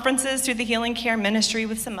some conferences through the Healing Care Ministry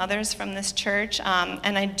with some others from this church.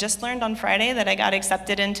 And I just learned on Friday that I got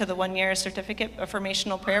accepted into the one-year certificate of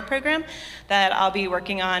formational prayer program that I'll be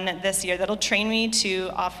working on this year that'll train me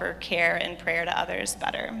to offer care and prayer to others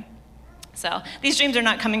better. So these dreams are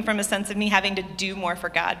not coming from a sense of me having to do more for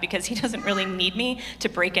God, because he doesn't really need me to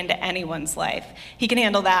break into anyone's life. He can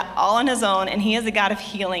handle that all on his own, and he is a God of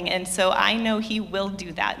healing, and so I know he will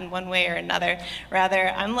do that in one way or another. Rather,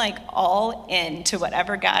 I'm like all in to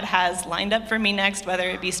whatever God has lined up for me next, whether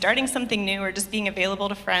it be starting something new or just being available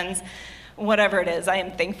to friends. Whatever it is, I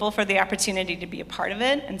am thankful for the opportunity to be a part of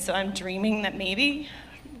it, and so I'm dreaming that maybe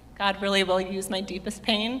God really will use my deepest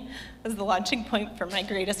pain as the launching point for my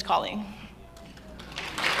greatest calling.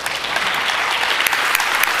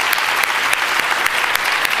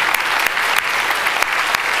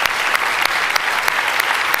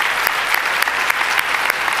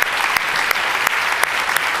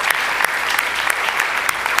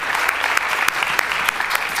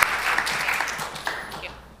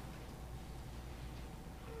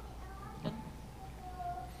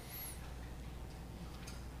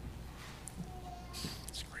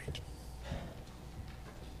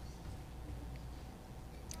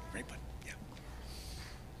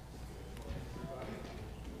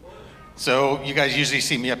 So you guys usually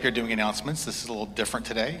see me up here doing announcements. This is a little different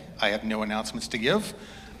today. I have no announcements to give.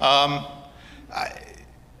 I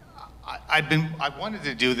wanted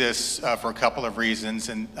to do this for a couple of reasons,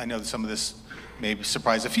 and I know that some of this may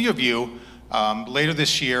surprise a few of you. Later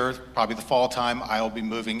this year, probably the fall time, I'll be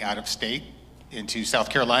moving out of state into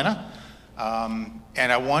South Carolina.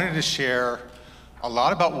 And I wanted to share a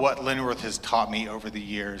lot about what Linworth has taught me over the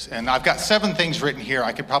years. And I've got 7 things written here.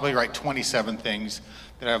 I could probably write 27 things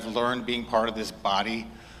that I've learned being part of this body.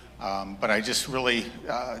 But I just really,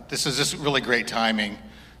 this is just really great timing.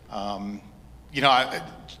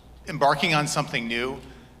 Embarking on something new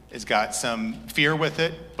has got some fear with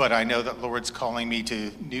it, but I know that Lord's calling me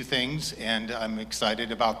to new things, and I'm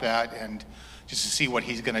excited about that, and just to see what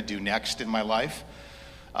he's gonna do next in my life.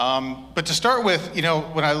 But to start with,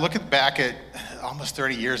 when I look back at almost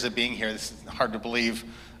 30 years of being here, this is hard to believe.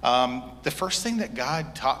 The first thing that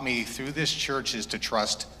God taught me through this church is to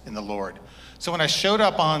trust in the Lord. So when I showed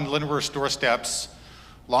up on Linworth's doorsteps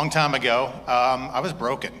a long time ago, I was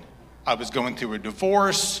broken. I was going through a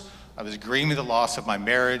divorce. I was grieving the loss of my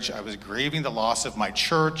marriage. I was grieving the loss of my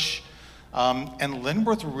church. And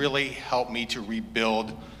Linworth really helped me to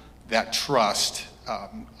rebuild that trust.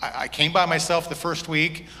 I came by myself the first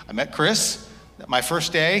week. I met Chris. My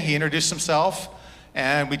first day, he introduced himself,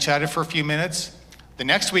 and we chatted for a few minutes. The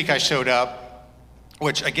next week I showed up,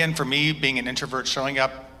 which again, for me, being an introvert, showing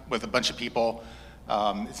up with a bunch of people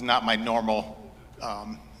is not my normal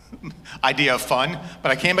idea of fun.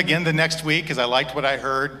 But I came again the next week because I liked what I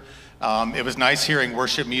heard. It was nice hearing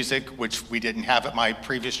worship music, which we didn't have at my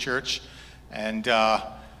previous church. And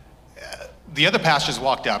the other pastors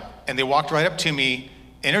walked up, and they walked right up to me,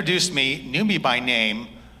 introduced me, knew me by name,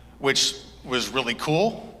 which was really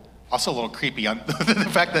cool. Also a little creepy on the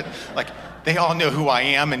fact that they all know who I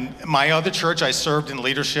am. And my other church, I served in a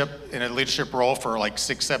leadership role for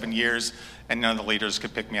 6-7 years, and none of the leaders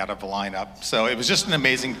could pick me out of the lineup. So it was just an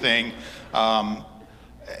amazing thing.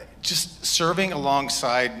 Just serving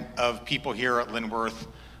alongside of people here at Linworth,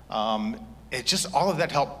 it just, all of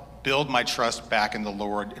that helped build my trust back in the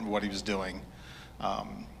Lord and what he was doing.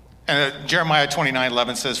 And And Jeremiah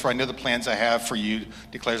 29:11 says, "For I know the plans I have for you,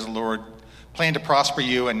 declares the Lord, plan to prosper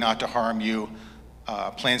you and not to harm you,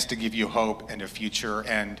 plans to give you hope and a future."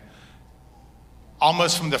 And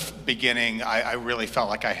almost from the beginning, I really felt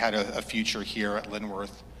like I had a future here at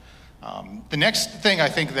Linworth. The next thing I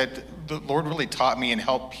think that the Lord really taught me and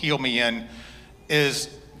helped heal me in is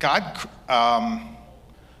God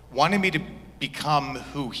wanted me to become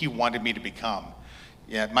who he wanted me to become.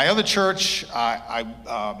 Yeah, my other church, I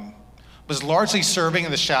was largely serving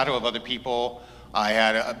in the shadow of other people. I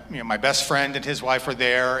had my best friend and his wife were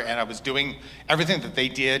there, and I was doing everything that they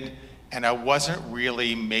did, and I wasn't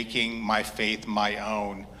really making my faith my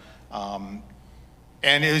own.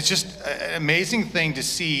 And it was just an amazing thing to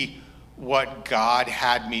see what God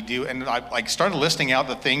had me do. And I started listing out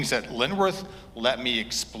the things that Linworth let me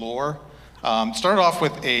explore. Started off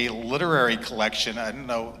with a literary collection. I don't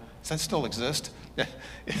know, does that still exist?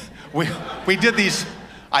 we did these,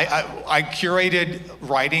 I curated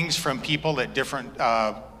writings from people at different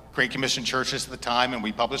Great Commission churches at the time, and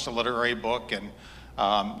we published a literary book, and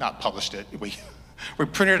not published it. We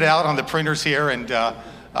printed it out on the printers here and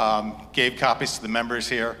gave copies to the members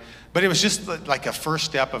here. But it was just like a first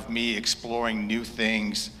step of me exploring new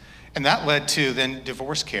things. And that led to then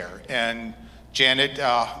divorce care. And Janet,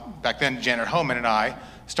 back then Janet Homan and I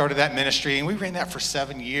started that ministry, and we ran that for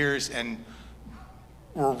 7 years, and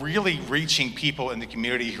we're really reaching people in the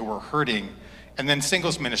community who were hurting. And then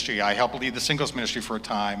singles ministry, I helped lead the singles ministry for a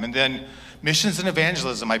time. And then missions and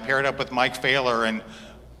evangelism, I paired up with Mike Failer, and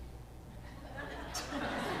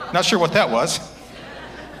not sure what that was.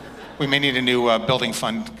 We may need a new building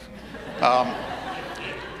fund.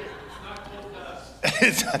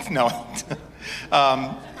 No.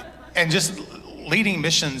 And just leading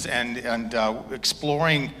missions and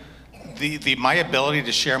exploring my ability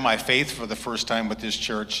to share my faith for the first time with this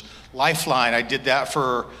church. Lifeline, I did that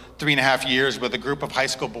for 3.5 years with a group of high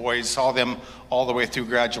school boys, saw them all the way through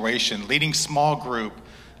graduation, leading small group,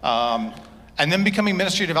 and then becoming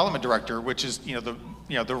ministry development director, which is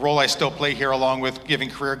the role I still play here, along with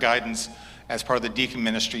giving career guidance as part of the deacon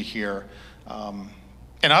ministry here.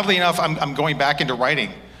 And oddly enough, I'm going back into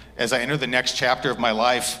writing as I enter the next chapter of my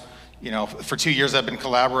life. For 2 years I've been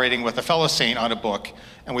collaborating with a fellow saint on a book,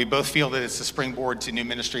 and we both feel that it's a springboard to new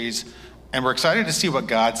ministries, and we're excited to see what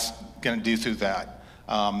God's going to do through that.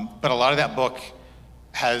 But a lot of that book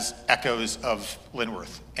has echoes of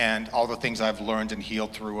Linworth and all the things I've learned and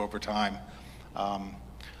healed through over time.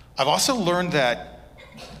 I've also learned that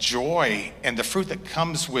joy and the fruit that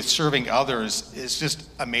comes with serving others is just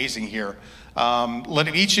amazing here.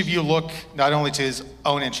 Let each of you look not only to his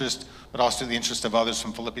own interest, but also to the interest of others,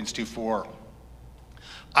 from Philippians 2:4.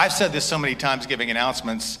 I've said this so many times giving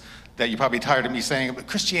announcements that you're probably tired of me saying it, but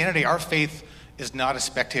Christianity, our faith, is not a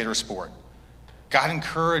spectator sport. God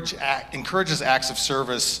encourages acts of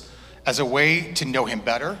service as a way to know him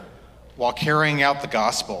better while carrying out the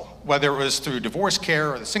gospel. Whether it was through divorce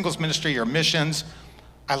care or the singles ministry or missions,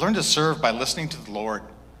 I learned to serve by listening to the Lord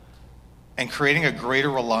and creating a greater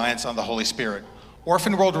reliance on the Holy Spirit.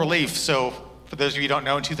 Orphan World Relief, so for those of you who don't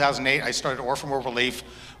know, in 2008, I started Orphan World Relief,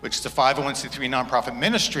 which is a 501c3 nonprofit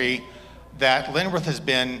ministry that Linworth has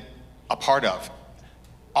been a part of.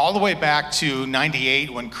 All the way back to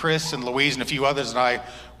 98, when Chris and Louise and a few others and I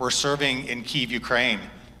were serving in Kyiv, Ukraine.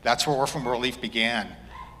 That's where Orphan World Relief began.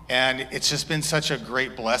 And it's just been such a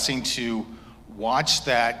great blessing to watch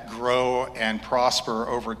that grow and prosper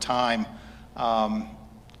over time.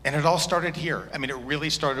 And it all started here. I mean, it really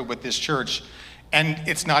started with this church. And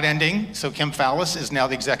it's not ending. So Kim Fallis is now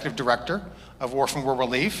the executive director of Orphan World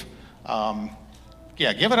Relief.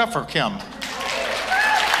 Yeah, give it up for Kim.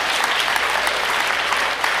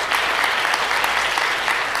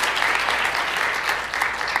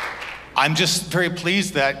 I'm just very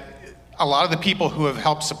pleased that a lot of the people who have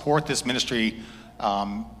helped support this ministry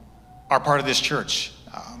are part of this church.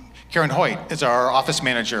 Karen Hoyt is our office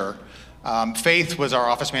manager. Faith was our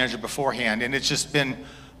office manager beforehand, and it's just been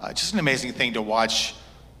just an amazing thing to watch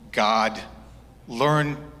God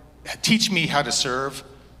teach me how to serve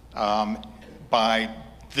by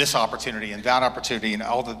this opportunity and that opportunity and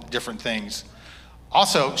all the different things.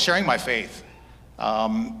 Also, sharing my faith.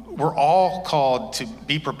 We're all called to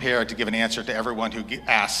be prepared to give an answer to everyone who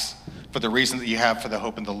asks for the reason that you have for the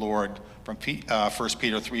hope in the Lord, from 1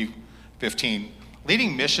 Peter 3:15.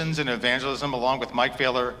 Leading missions and evangelism along with Mike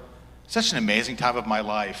Failer, such an amazing time of my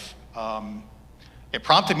life. It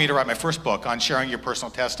prompted me to write my first book on sharing your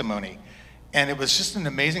personal testimony. And it was just an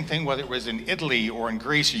amazing thing, whether it was in Italy or in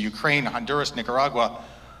Greece or Ukraine, Honduras, Nicaragua.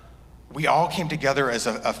 We all came together as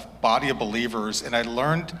a body of believers, and I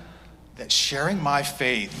learned that sharing my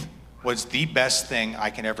faith was the best thing I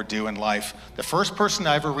can ever do in life. The first person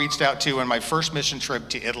I ever reached out to on my first mission trip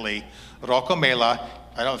to Italy, Rocco Mela,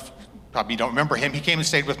 probably don't remember him. He came and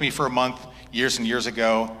stayed with me for a month years and years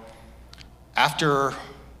ago. After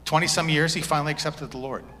 20 some years, he finally accepted the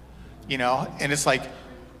Lord, you know? And it's like,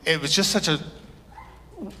 it was just such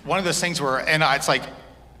one of those things where, and it's like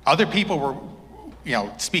other people were, you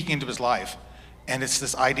know, speaking into his life. And it's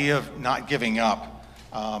this idea of not giving up.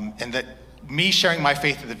 And that me sharing my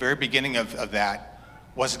faith at the very beginning of that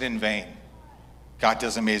wasn't in vain. God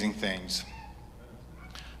does amazing things.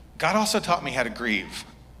 God also taught me how to grieve.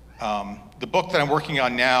 The book that I'm working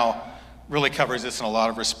on now really covers this in a lot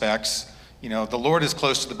of respects. You know, the Lord is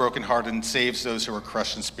close to the brokenhearted and saves those who are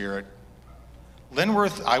crushed in spirit.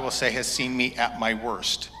 Linworth, I will say, has seen me at my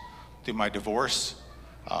worst through my divorce,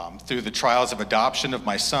 through the trials of adoption of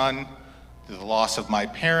my son, through the loss of my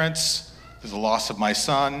parents, through the loss of my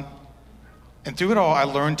son. And through it all, I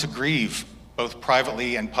learned to grieve, both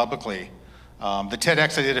privately and publicly. The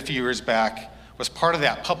TEDx I did a few years back was part of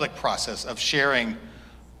that public process of sharing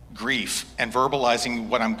grief and verbalizing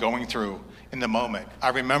what I'm going through in the moment. I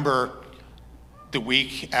remember the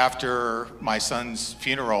week after my son's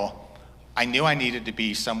funeral, I knew I needed to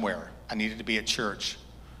be somewhere. I needed to be at church.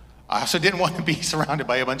 I also didn't want to be surrounded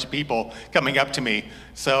by a bunch of people coming up to me.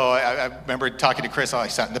 So I remember talking to Chris. I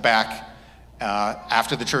sat in the back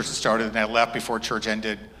after the church had started, and I left before church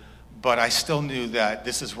ended. But I still knew that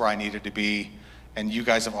this is where I needed to be. And you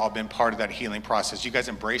guys have all been part of that healing process. You guys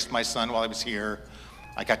embraced my son while I was here.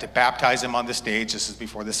 I got to baptize him on the stage. This is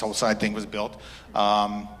before this whole side thing was built.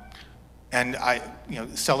 And I, you know,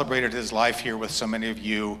 celebrated his life here with so many of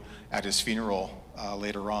you at his funeral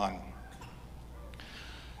later on.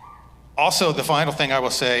 Also, the final thing I will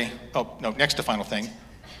say, next to final thing,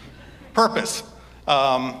 purpose.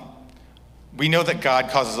 We know that God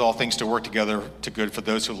causes all things to work together to good for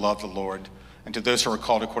those who love the Lord and to those who are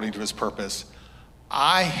called according to his purpose.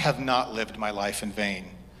 I have not lived my life in vain.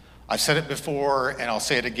 I've said it before and I'll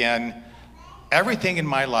say it again. Everything in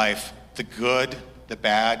my life, the good, the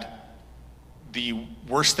bad, the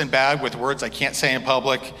worse than bad with words I can't say in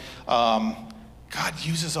public, God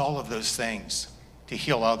uses all of those things to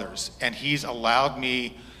heal others. And he's allowed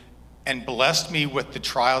me and blessed me with the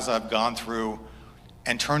trials I've gone through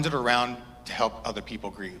and turned it around to help other people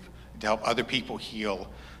grieve, to help other people heal,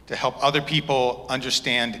 to help other people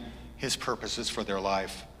understand his purposes for their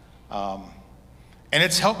life. And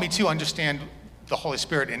it's helped me to understand the Holy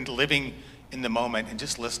Spirit and living in the moment and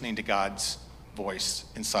just listening to God's voice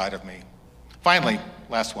inside of me. Finally,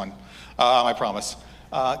 last one, I promise.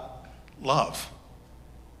 Love.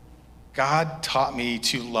 God taught me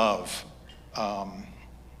to love. And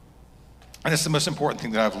it's the most important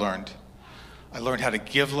thing that I've learned. I learned how to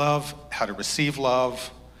give love, how to receive love.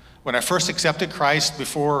 When I first accepted Christ,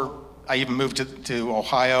 before I even moved to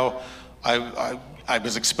Ohio, I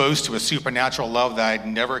was exposed to a supernatural love that I'd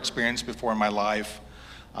never experienced before in my life.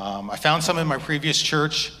 I found some in my previous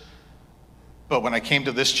church, but when I came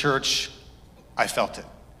to this church, I felt it,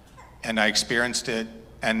 and I experienced it,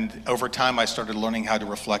 and over time I started learning how to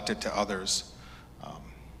reflect it to others.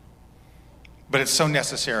 But it's so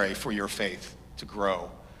necessary for your faith to grow.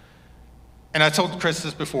 And I told Chris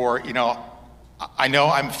this before, you know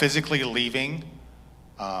I'm physically leaving,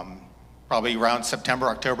 probably around September,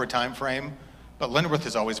 October timeframe, but Linworth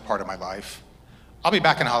is always part of my life. I'll be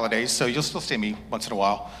back on holidays, so you'll still see me once in a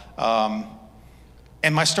while.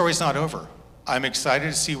 And my story's not over. I'm excited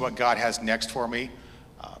to see what God has next for me.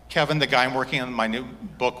 Kevin, the guy I'm working on my new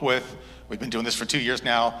book with, we've been doing this for 2 years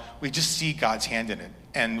now. We just see God's hand in it.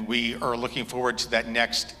 And we are looking forward to that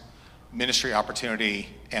next ministry opportunity.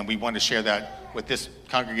 And we want to share that with this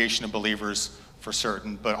congregation of believers for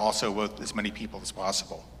certain, but also with as many people as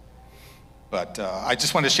possible. But I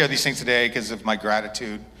just wanted to share these things today because of my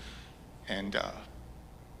gratitude. And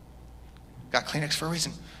got Kleenex for a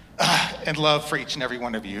reason. And love for each and every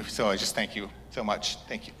one of you. So I just thank you so much.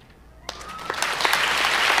 Thank you.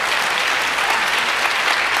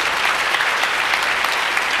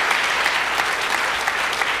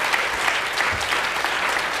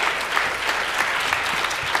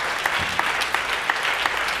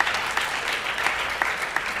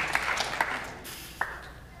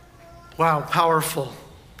 Wow, powerful,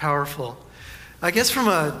 powerful. I guess from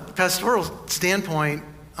a pastoral standpoint,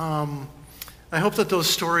 I hope that those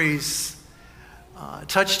stories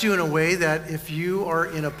touched you in a way that if you are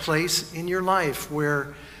in a place in your life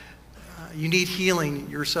where you need healing,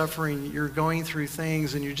 you're suffering, you're going through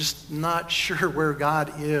things, and you're just not sure where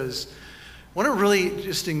God is, I want to really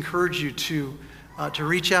just encourage you to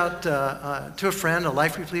reach out to a friend, a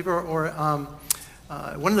life group leader, or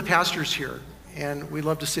one of the pastors here. and we'd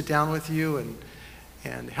love to sit down with you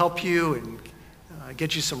and help you and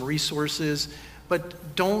get you some resources.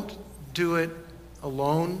 But don't do it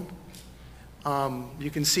alone. You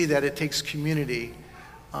can see that it takes community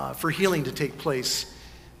for healing to take place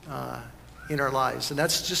in our lives. And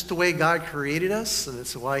that's just the way God created us, and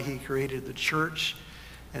that's why he created the church.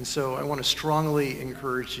 And so I want to strongly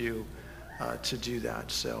encourage you to do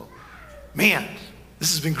that. So, man,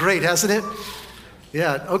 this has been great, hasn't it?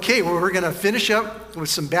 Yeah, okay, well, we're going to finish up with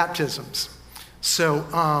some baptisms. So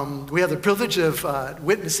we have the privilege of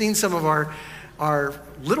witnessing some of our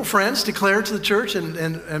little friends declare to the church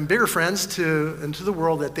and bigger friends into the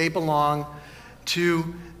world that they belong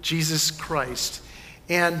to Jesus Christ.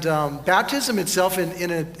 And baptism itself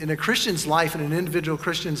in a Christian's life, in an individual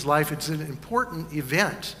Christian's life, it's an important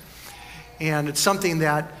event. And it's something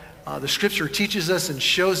that the scripture teaches us and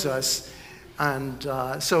shows us. And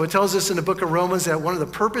so it tells us in the book of Romans that one of the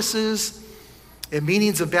purposes and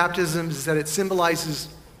meanings of baptism is that it symbolizes,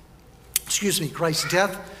 Christ's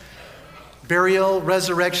death, burial,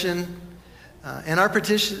 resurrection, and our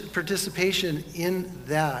participation in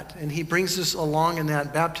that. And he brings us along in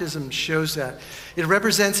that. Baptism shows that. It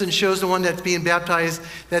represents and shows the one that's being baptized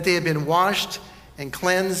that they have been washed and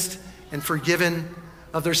cleansed and forgiven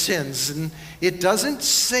of their sins. And it doesn't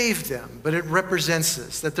save them, but it represents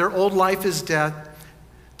this, that their old life is dead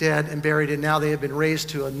and buried, and now they have been raised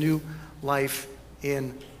to a new life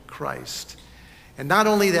in Christ. And not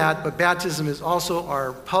only that, but baptism is also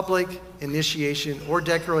our public initiation or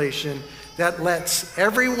declaration that lets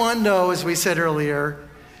everyone know, as we said earlier,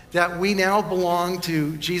 that we now belong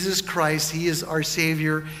to Jesus Christ. He is our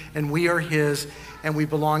Savior, and we are his, and we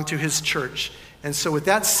belong to his church. And so with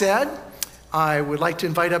that said, I would like to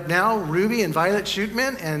invite up now Ruby and Violet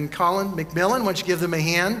Shootman and Colin McMillan. Why don't you give them a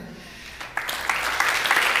hand?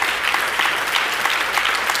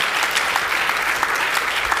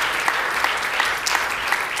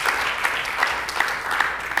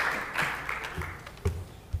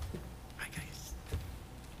 Hi, guys.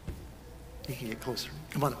 You can get closer.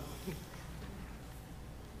 Come on up.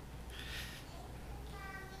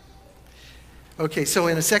 Okay, so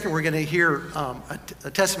in a second we're going to hear a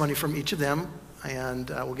testimony from each of them, and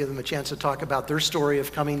we'll give them a chance to talk about their story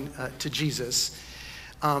of coming to Jesus.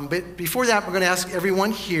 But before that, we're going to ask everyone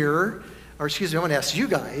here, I want to ask you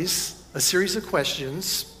guys a series of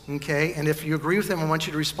questions, okay? And if you agree with them, I want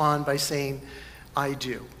you to respond by saying, I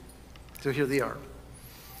do. So here they are.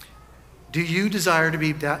 Do you desire to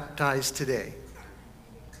be baptized today?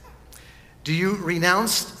 Do you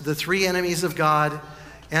renounce the three enemies of God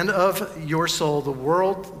and of your soul, the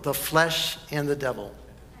world, the flesh, and the devil?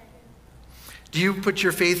 Do you put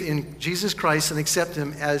your faith in Jesus Christ and accept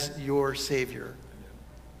him as your Savior?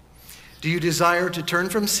 Do you desire to turn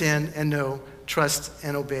from sin and know, trust,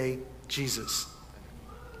 and obey Jesus?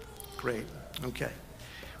 Great. Okay.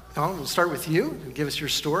 Colin, we'll start with you. Give us your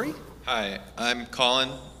story. Hi, I'm Colin.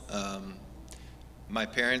 My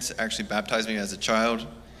parents actually baptized me as a child.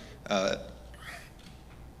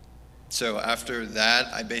 So after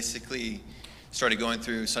that, I basically started going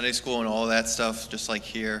through Sunday school and all that stuff, just like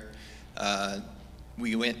here.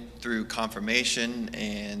 We went through confirmation,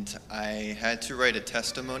 and I had to write a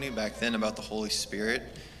testimony back then about the Holy Spirit.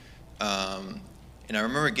 And I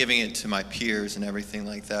remember giving it to my peers and everything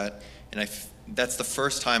like that. And that's the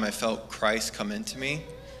first time I felt Christ come into me.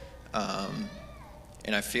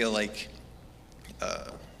 And I feel like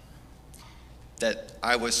that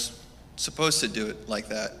I was supposed to do it like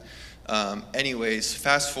that. Anyways,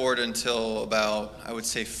 fast forward until about, I would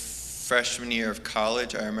say, freshman year of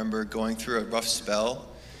college. I remember going through a rough spell,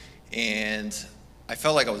 and I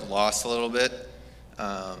felt like I was lost a little bit.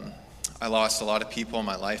 I lost a lot of people in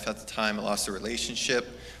my life at the time. I lost a relationship,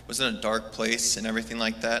 was in a dark place and everything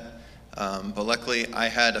like that. But luckily, I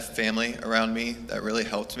had a family around me that really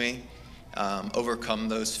helped me overcome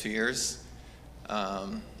those fears.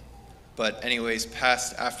 But anyways,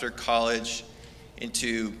 after college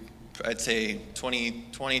into, I'd say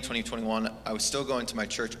 2020, 2021, I was still going to my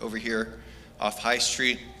church over here off High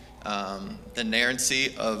Street. The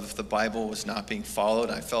inerrancy of the Bible was not being followed.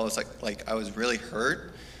 I felt like I was really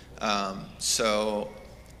hurt. So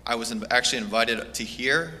I was actually invited to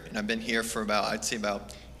here, and I've been here for I'd say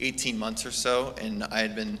about 18 months or so, and I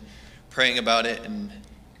had been praying about it and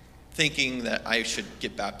thinking that I should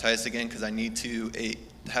get baptized again because I need to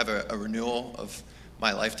have a renewal of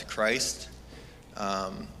my life to Christ.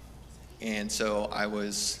 And so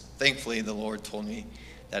thankfully the Lord told me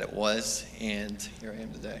that it was, and here I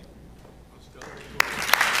am today.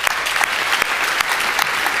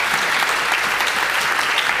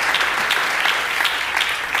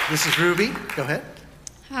 This is Ruby. Go ahead.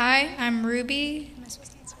 Hi, I'm Ruby. Am I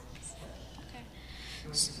supposed to answer this? Okay.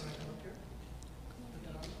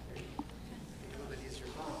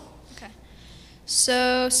 Okay.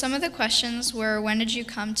 So some of the questions were, when did you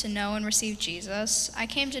come to know and receive Jesus? I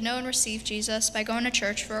came to know and receive Jesus by going to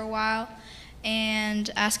church for a while and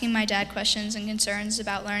asking my dad questions and concerns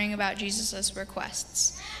about learning about Jesus'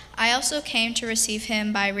 requests. I also came to receive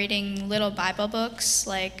him by reading little Bible books,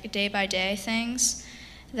 like day-by-day things,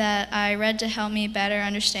 that I read to help me better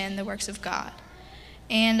understand the works of God.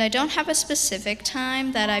 And I don't have a specific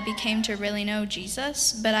time that I became to really know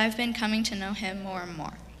Jesus, but I've been coming to know him more and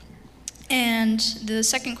more. And the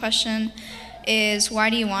second question is, why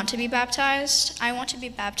do you want to be baptized? I want to be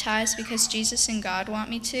baptized because Jesus and God want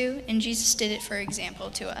me to, and Jesus did it for example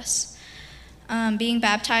to us. Being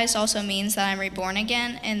baptized also means that I'm reborn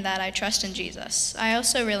again and that I trust in Jesus. I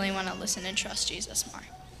also really want to listen and trust Jesus more.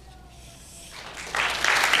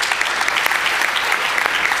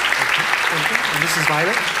 And this is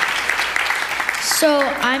Violet. So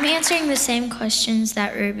I'm answering the same questions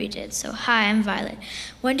that Ruby did. So hi, I'm Violet.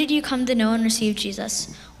 When did you come to know and receive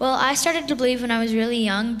Jesus? Well, I started to believe when I was really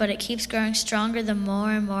young, but it keeps growing stronger the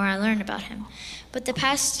more and more I learn about him. But the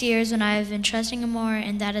past years when I've been trusting him more,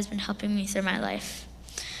 and that has been helping me through my life.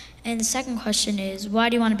 And the second question is, why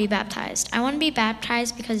do you want to be baptized? I want to be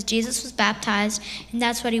baptized because Jesus was baptized, and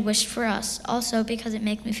that's what he wished for us. Also because it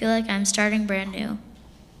makes me feel like I'm starting brand new.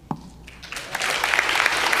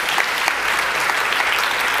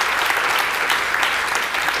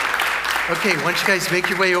 Okay, why don't you guys make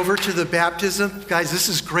your way over to the baptism? Guys, this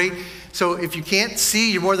is great. So if you can't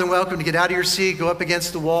see, you're more than welcome to get out of your seat, go up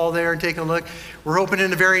against the wall there and take a look. We're hoping in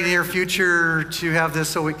the very near future to have this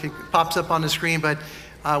so it pops up on the screen, but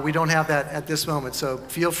we don't have that at this moment. So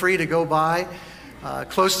feel free to go by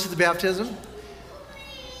close to the baptism.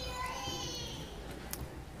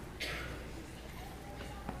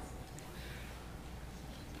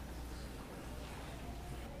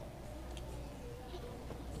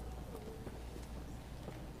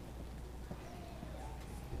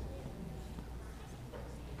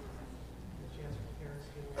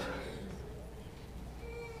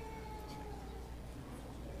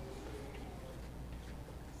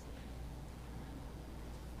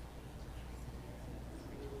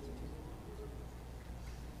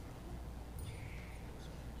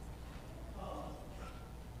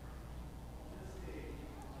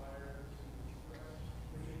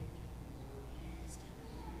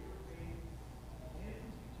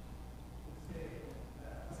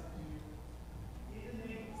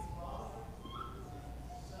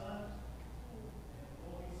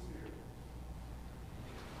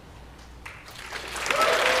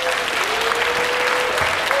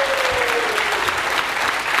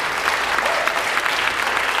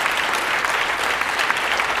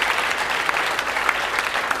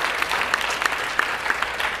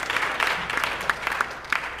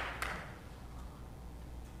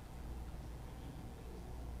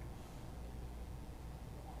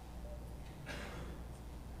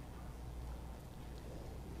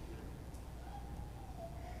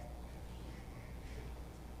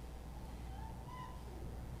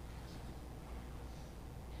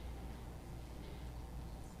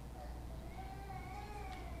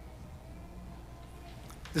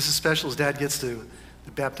 This is special as Dad gets to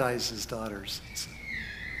baptize his daughters.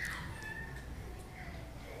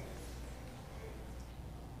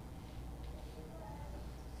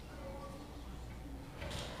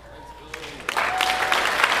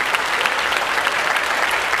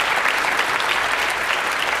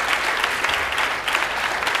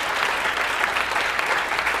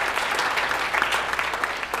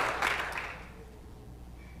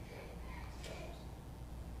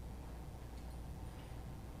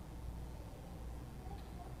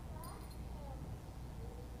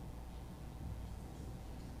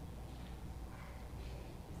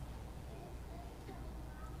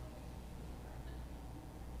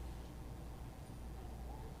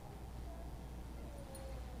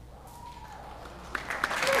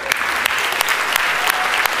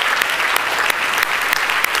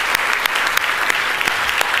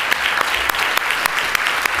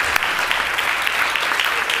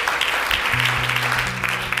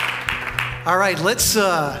 All right, this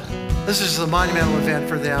is a monumental event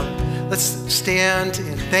for them. Let's stand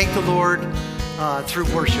and thank the Lord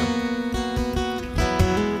through worship.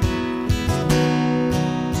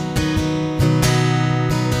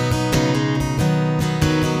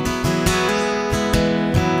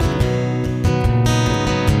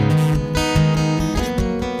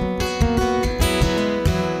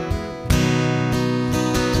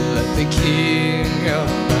 Let the King of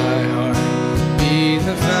my heart be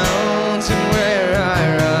the fountain where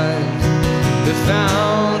I rise.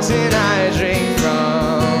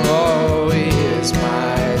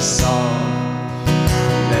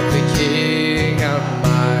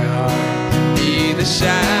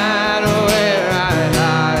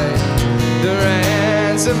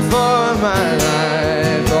 reason for my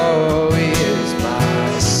life. Oh, He is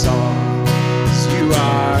my song. 'Cause you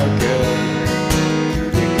are good.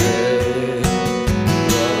 You're good.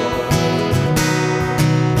 Oh,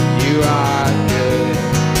 you are good.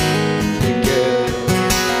 You're good.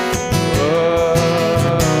 Oh,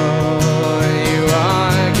 you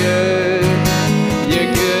are good.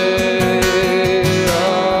 You're good.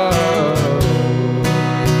 Oh,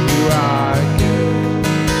 you are good.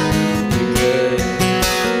 You're good.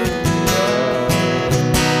 Oh,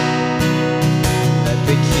 let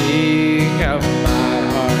the King of my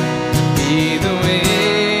heart be the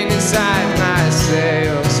wind inside my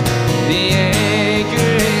sails, the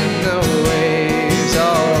anchor in the waves.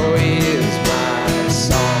 Oh, He is my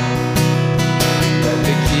song. Let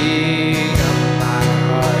the King of my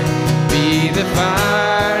heart be the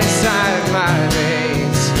fire inside my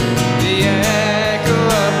veins, the echo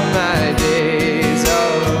of my days. Oh,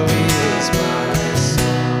 He is my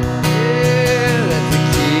song. Yeah, let the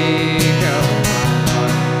King of my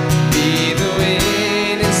heart be the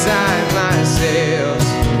wind inside my sails,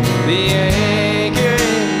 the anchor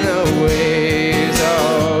in the waves.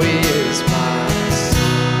 Oh, He is my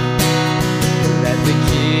song. Let the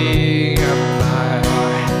King of my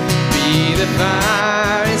heart be the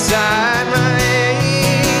fire inside my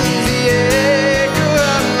veins, the echo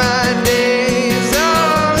of my days.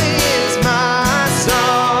 Oh, He is my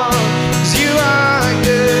song. 'Cause you are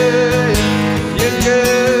good. You're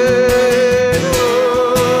good.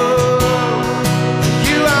 Oh,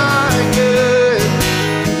 you are good.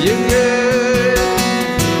 You're good.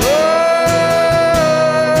 Oh,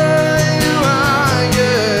 you are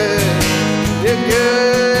good. You're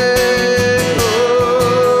good. Oh,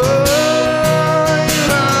 you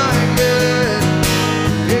are good.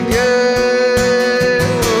 You're good.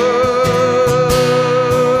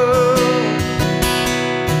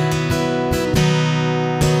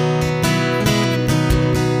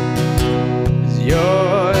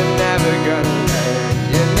 You're never gonna let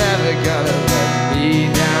me down. You're never gonna let me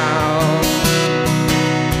down.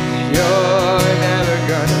 You're never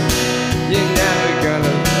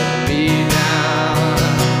gonna let me down.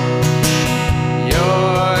 You're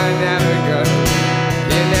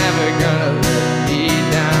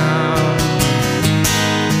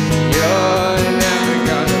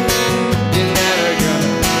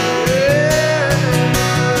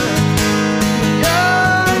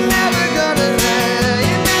never gonna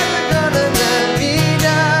me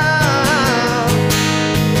down.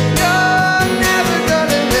 You're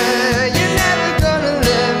never gonna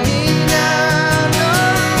let me down. No,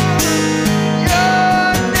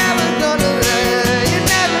 you're never gonna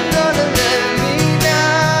let me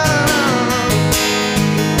down.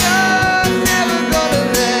 You're never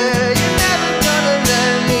gonna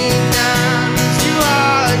let me down. 'Cause you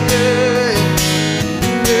are good,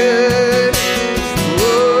 good.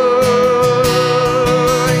 Oh,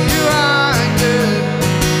 you are good.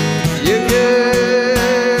 You're good.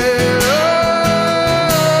 Oh,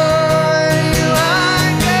 you are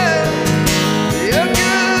good. You're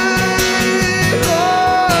good. Oh,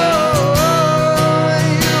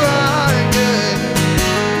 you are good.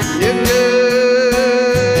 You're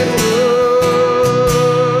good.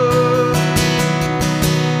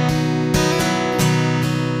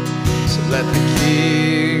 So let the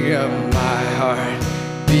King of my heart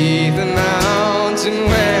be the mountain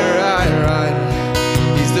where I run.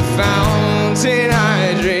 He's the fountain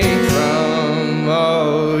I drink from.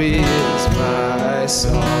 Oh, He is my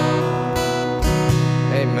song.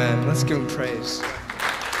 Amen. Let's give Him praise.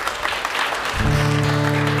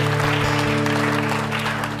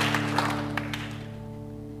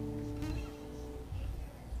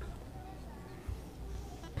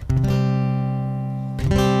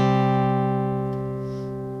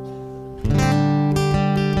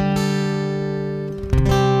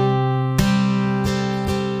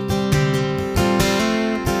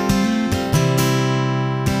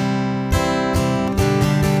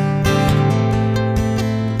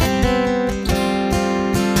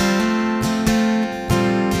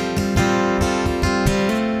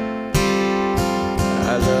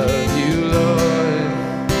 I love you, Lord.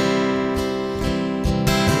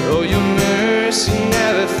 Oh, your mercy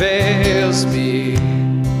never fails me.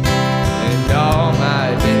 And all my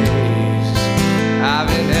days I've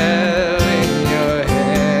been held in your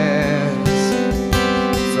hands.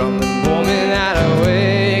 From the moment that I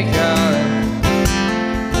wake up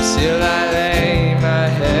till I lay my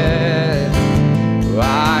head, oh,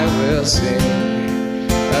 I will sing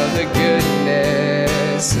of the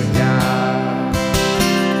goodness of God.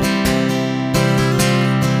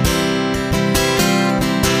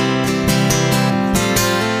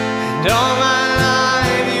 And all my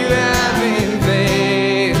life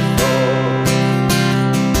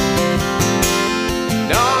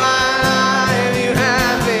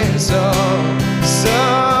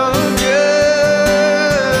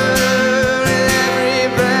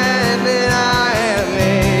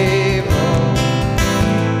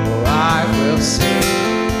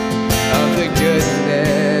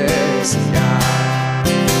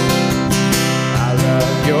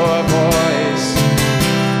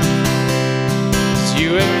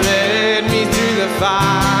led me through the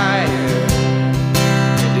fire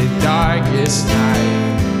and the darkest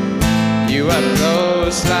night. You are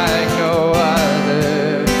close like no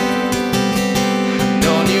other. I've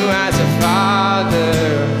known you as a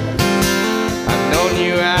father, I've known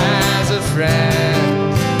you as a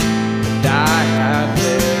friend, and I have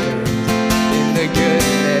lived in the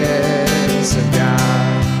goodness of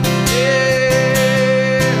God. Yeah.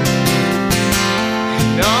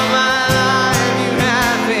 And all my life you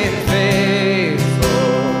have been faithful.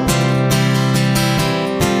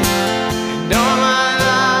 And all my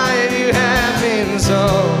life you have been so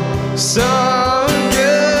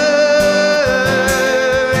good.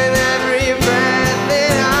 With every breath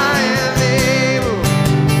that I am able,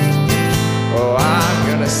 oh, I'm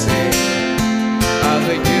gonna sing of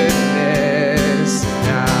the goodness of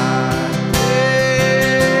God.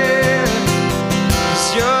 Yeah. 'Cause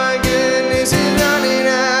your goodness is running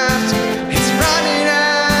after, it's running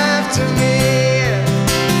after me.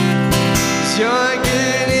 'Cause your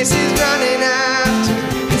goodness is running after,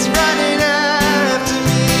 it's running after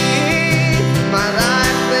me. My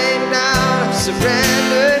life laid down, I'm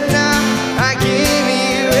surrendered now. I give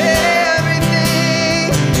you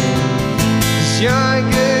everything. 'Cause your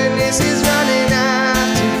goodness is running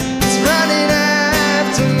after, it's running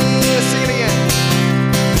after me. Let's sing it again.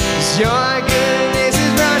 'Cause your goodness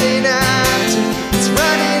is running after, it's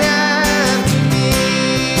running after me.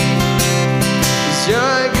 'Cause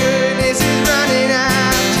your goodness is running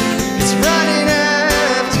after, it's running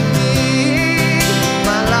after me.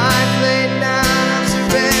 My life laid down, I'm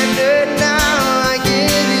surrendered now. I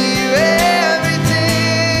give you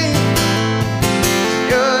everything.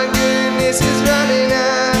 Your goodness is running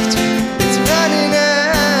after, it's running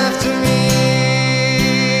after me.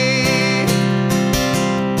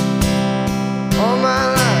 All my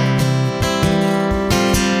life,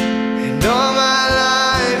 and all my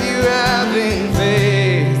life you have been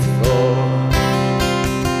faithful.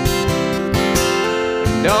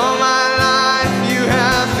 And all my life you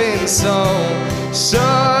have been so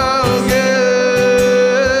good.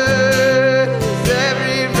 With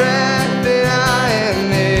every breath that I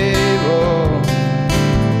am able,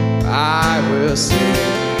 I will sing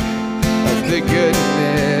of the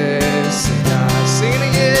goodness of God. Sing it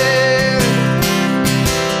again.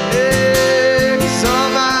 Yeah, 'cause all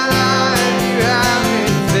my life you have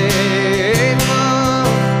been faithful.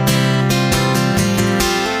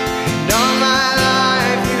 And all my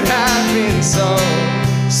life you have been so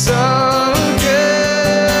good.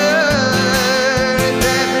 With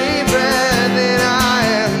every breath that I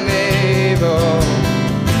am able,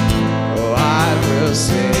 oh, I will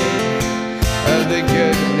sing of the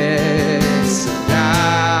goodness of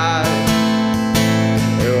God.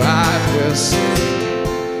 Oh, I will sing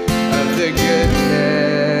of the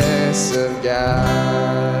goodness of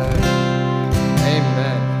God.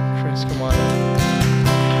 Amen. Chris, come on up.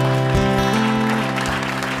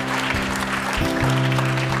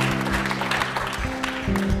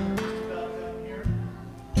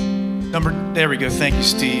 There we go. Thank you,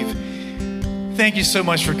 Steve. Thank you so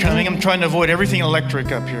much for coming. I'm trying to avoid everything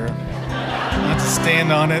electric up here. Not to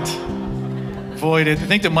stand on it. Avoid it. I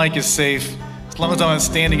think the mic is safe as long as I'm not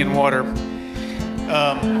standing in water.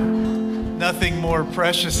 Nothing more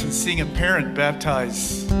precious than seeing a parent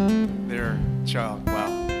baptize their child.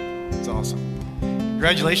 Wow, it's awesome.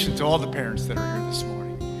 Congratulations to all the parents that are here this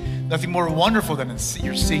morning. Nothing more wonderful than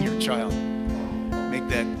you're seeing your child make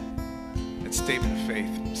that statement of faith.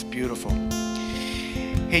 It's beautiful.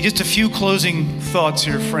 Hey, just a few closing thoughts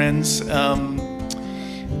here, friends. We want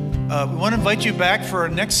to invite you back for our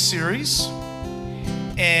next series,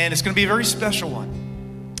 and it's going to be a very special one.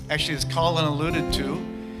 Actually, as Colin alluded to,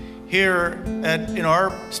 here in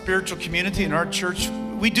our spiritual community, in our church,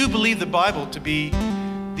 we do believe the Bible to be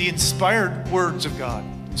the inspired words of God,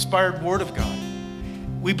 inspired word of God.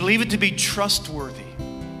 We believe it to be trustworthy.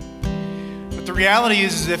 But the reality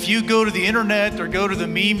is if you go to the internet or go to the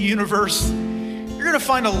meme universe, you're going to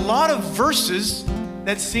find a lot of verses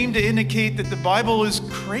that seem to indicate that the Bible is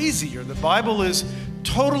crazy, or the Bible is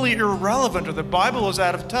totally irrelevant, or the Bible is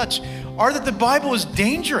out of touch, or that the Bible is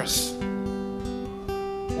dangerous.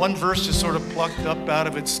 One verse just sort of plucked up out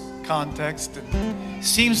of its context and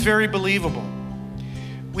seems very believable.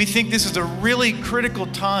 We think this is a really critical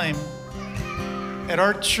time at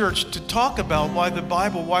our church to talk about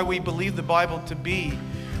why we believe the Bible to be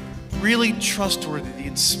really trustworthy, the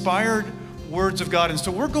inspired words of God. And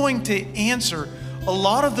so we're going to answer a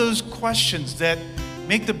lot of those questions that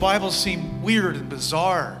make the Bible seem weird and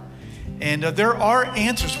bizarre. And there are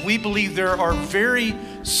answers. We believe there are very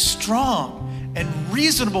strong and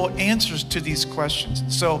reasonable answers to these questions.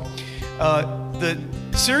 And so the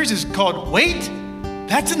series is called Wait,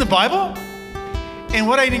 That's in the Bible? And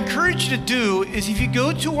what I'd encourage you to do is if you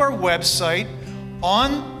go to our website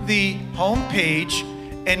on the home page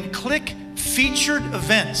and click Featured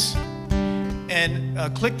Events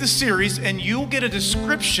and click the series, and you'll get a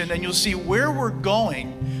description and you'll see where we're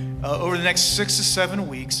going over the next 6 to 7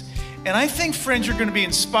 weeks. And I think, friends, you're going to be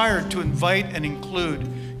inspired to invite and include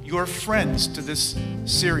your friends to this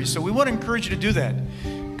series. So we want to encourage you to do that.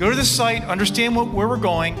 Go to the site, understand where we're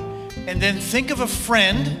going, and then think of a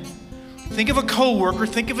friend, think of a coworker,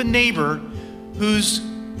 think of a neighbor who's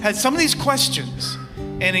had some of these questions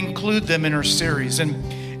and include them in our series.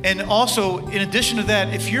 And also, in addition to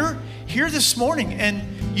that, if you're here this morning and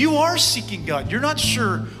you are seeking God, you're not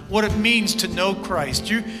sure what it means to know Christ,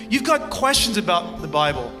 you've got questions about the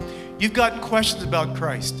Bible, you've got questions about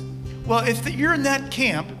Christ. Well, if you're in that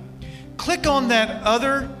camp, click on that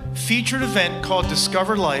other featured event called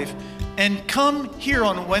Discover Life and come here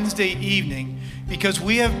on Wednesday evening, because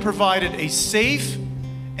we have provided a safe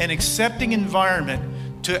and accepting environment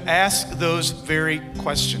to ask those very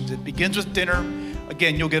questions. It begins with dinner.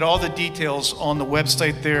 Again, you'll get all the details on the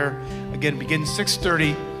website there. Again, it begins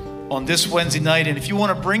 6:30 on this Wednesday night. And if you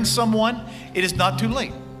want to bring someone, it is not too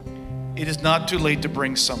late. It is not too late to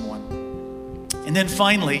bring someone. And then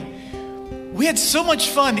finally, we had so much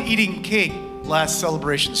fun eating cake last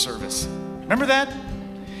celebration service. Remember that?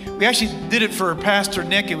 We actually did it for Pastor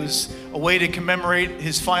Nick. It was a way to commemorate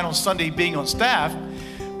his final Sunday being on staff.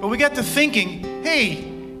 But we got to thinking, hey,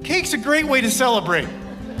 cake's a great way to celebrate.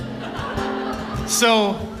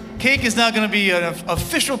 So cake is now going to be an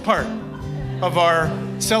official part of our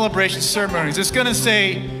celebration ceremonies. It's going to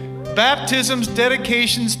say baptisms,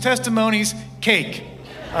 dedications, testimonies, cake.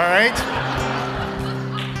 All right?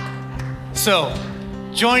 So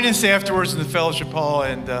join us afterwards in the fellowship hall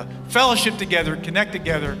and fellowship together, connect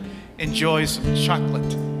together, enjoy some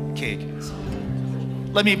chocolate cake.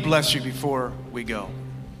 Let me bless you before we go.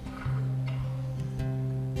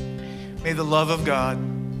 May the love of God,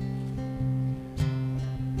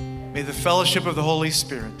 may the fellowship of the Holy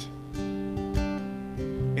Spirit,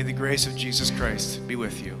 may the grace of Jesus Christ be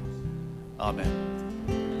with you.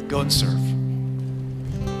 Amen. Go and serve.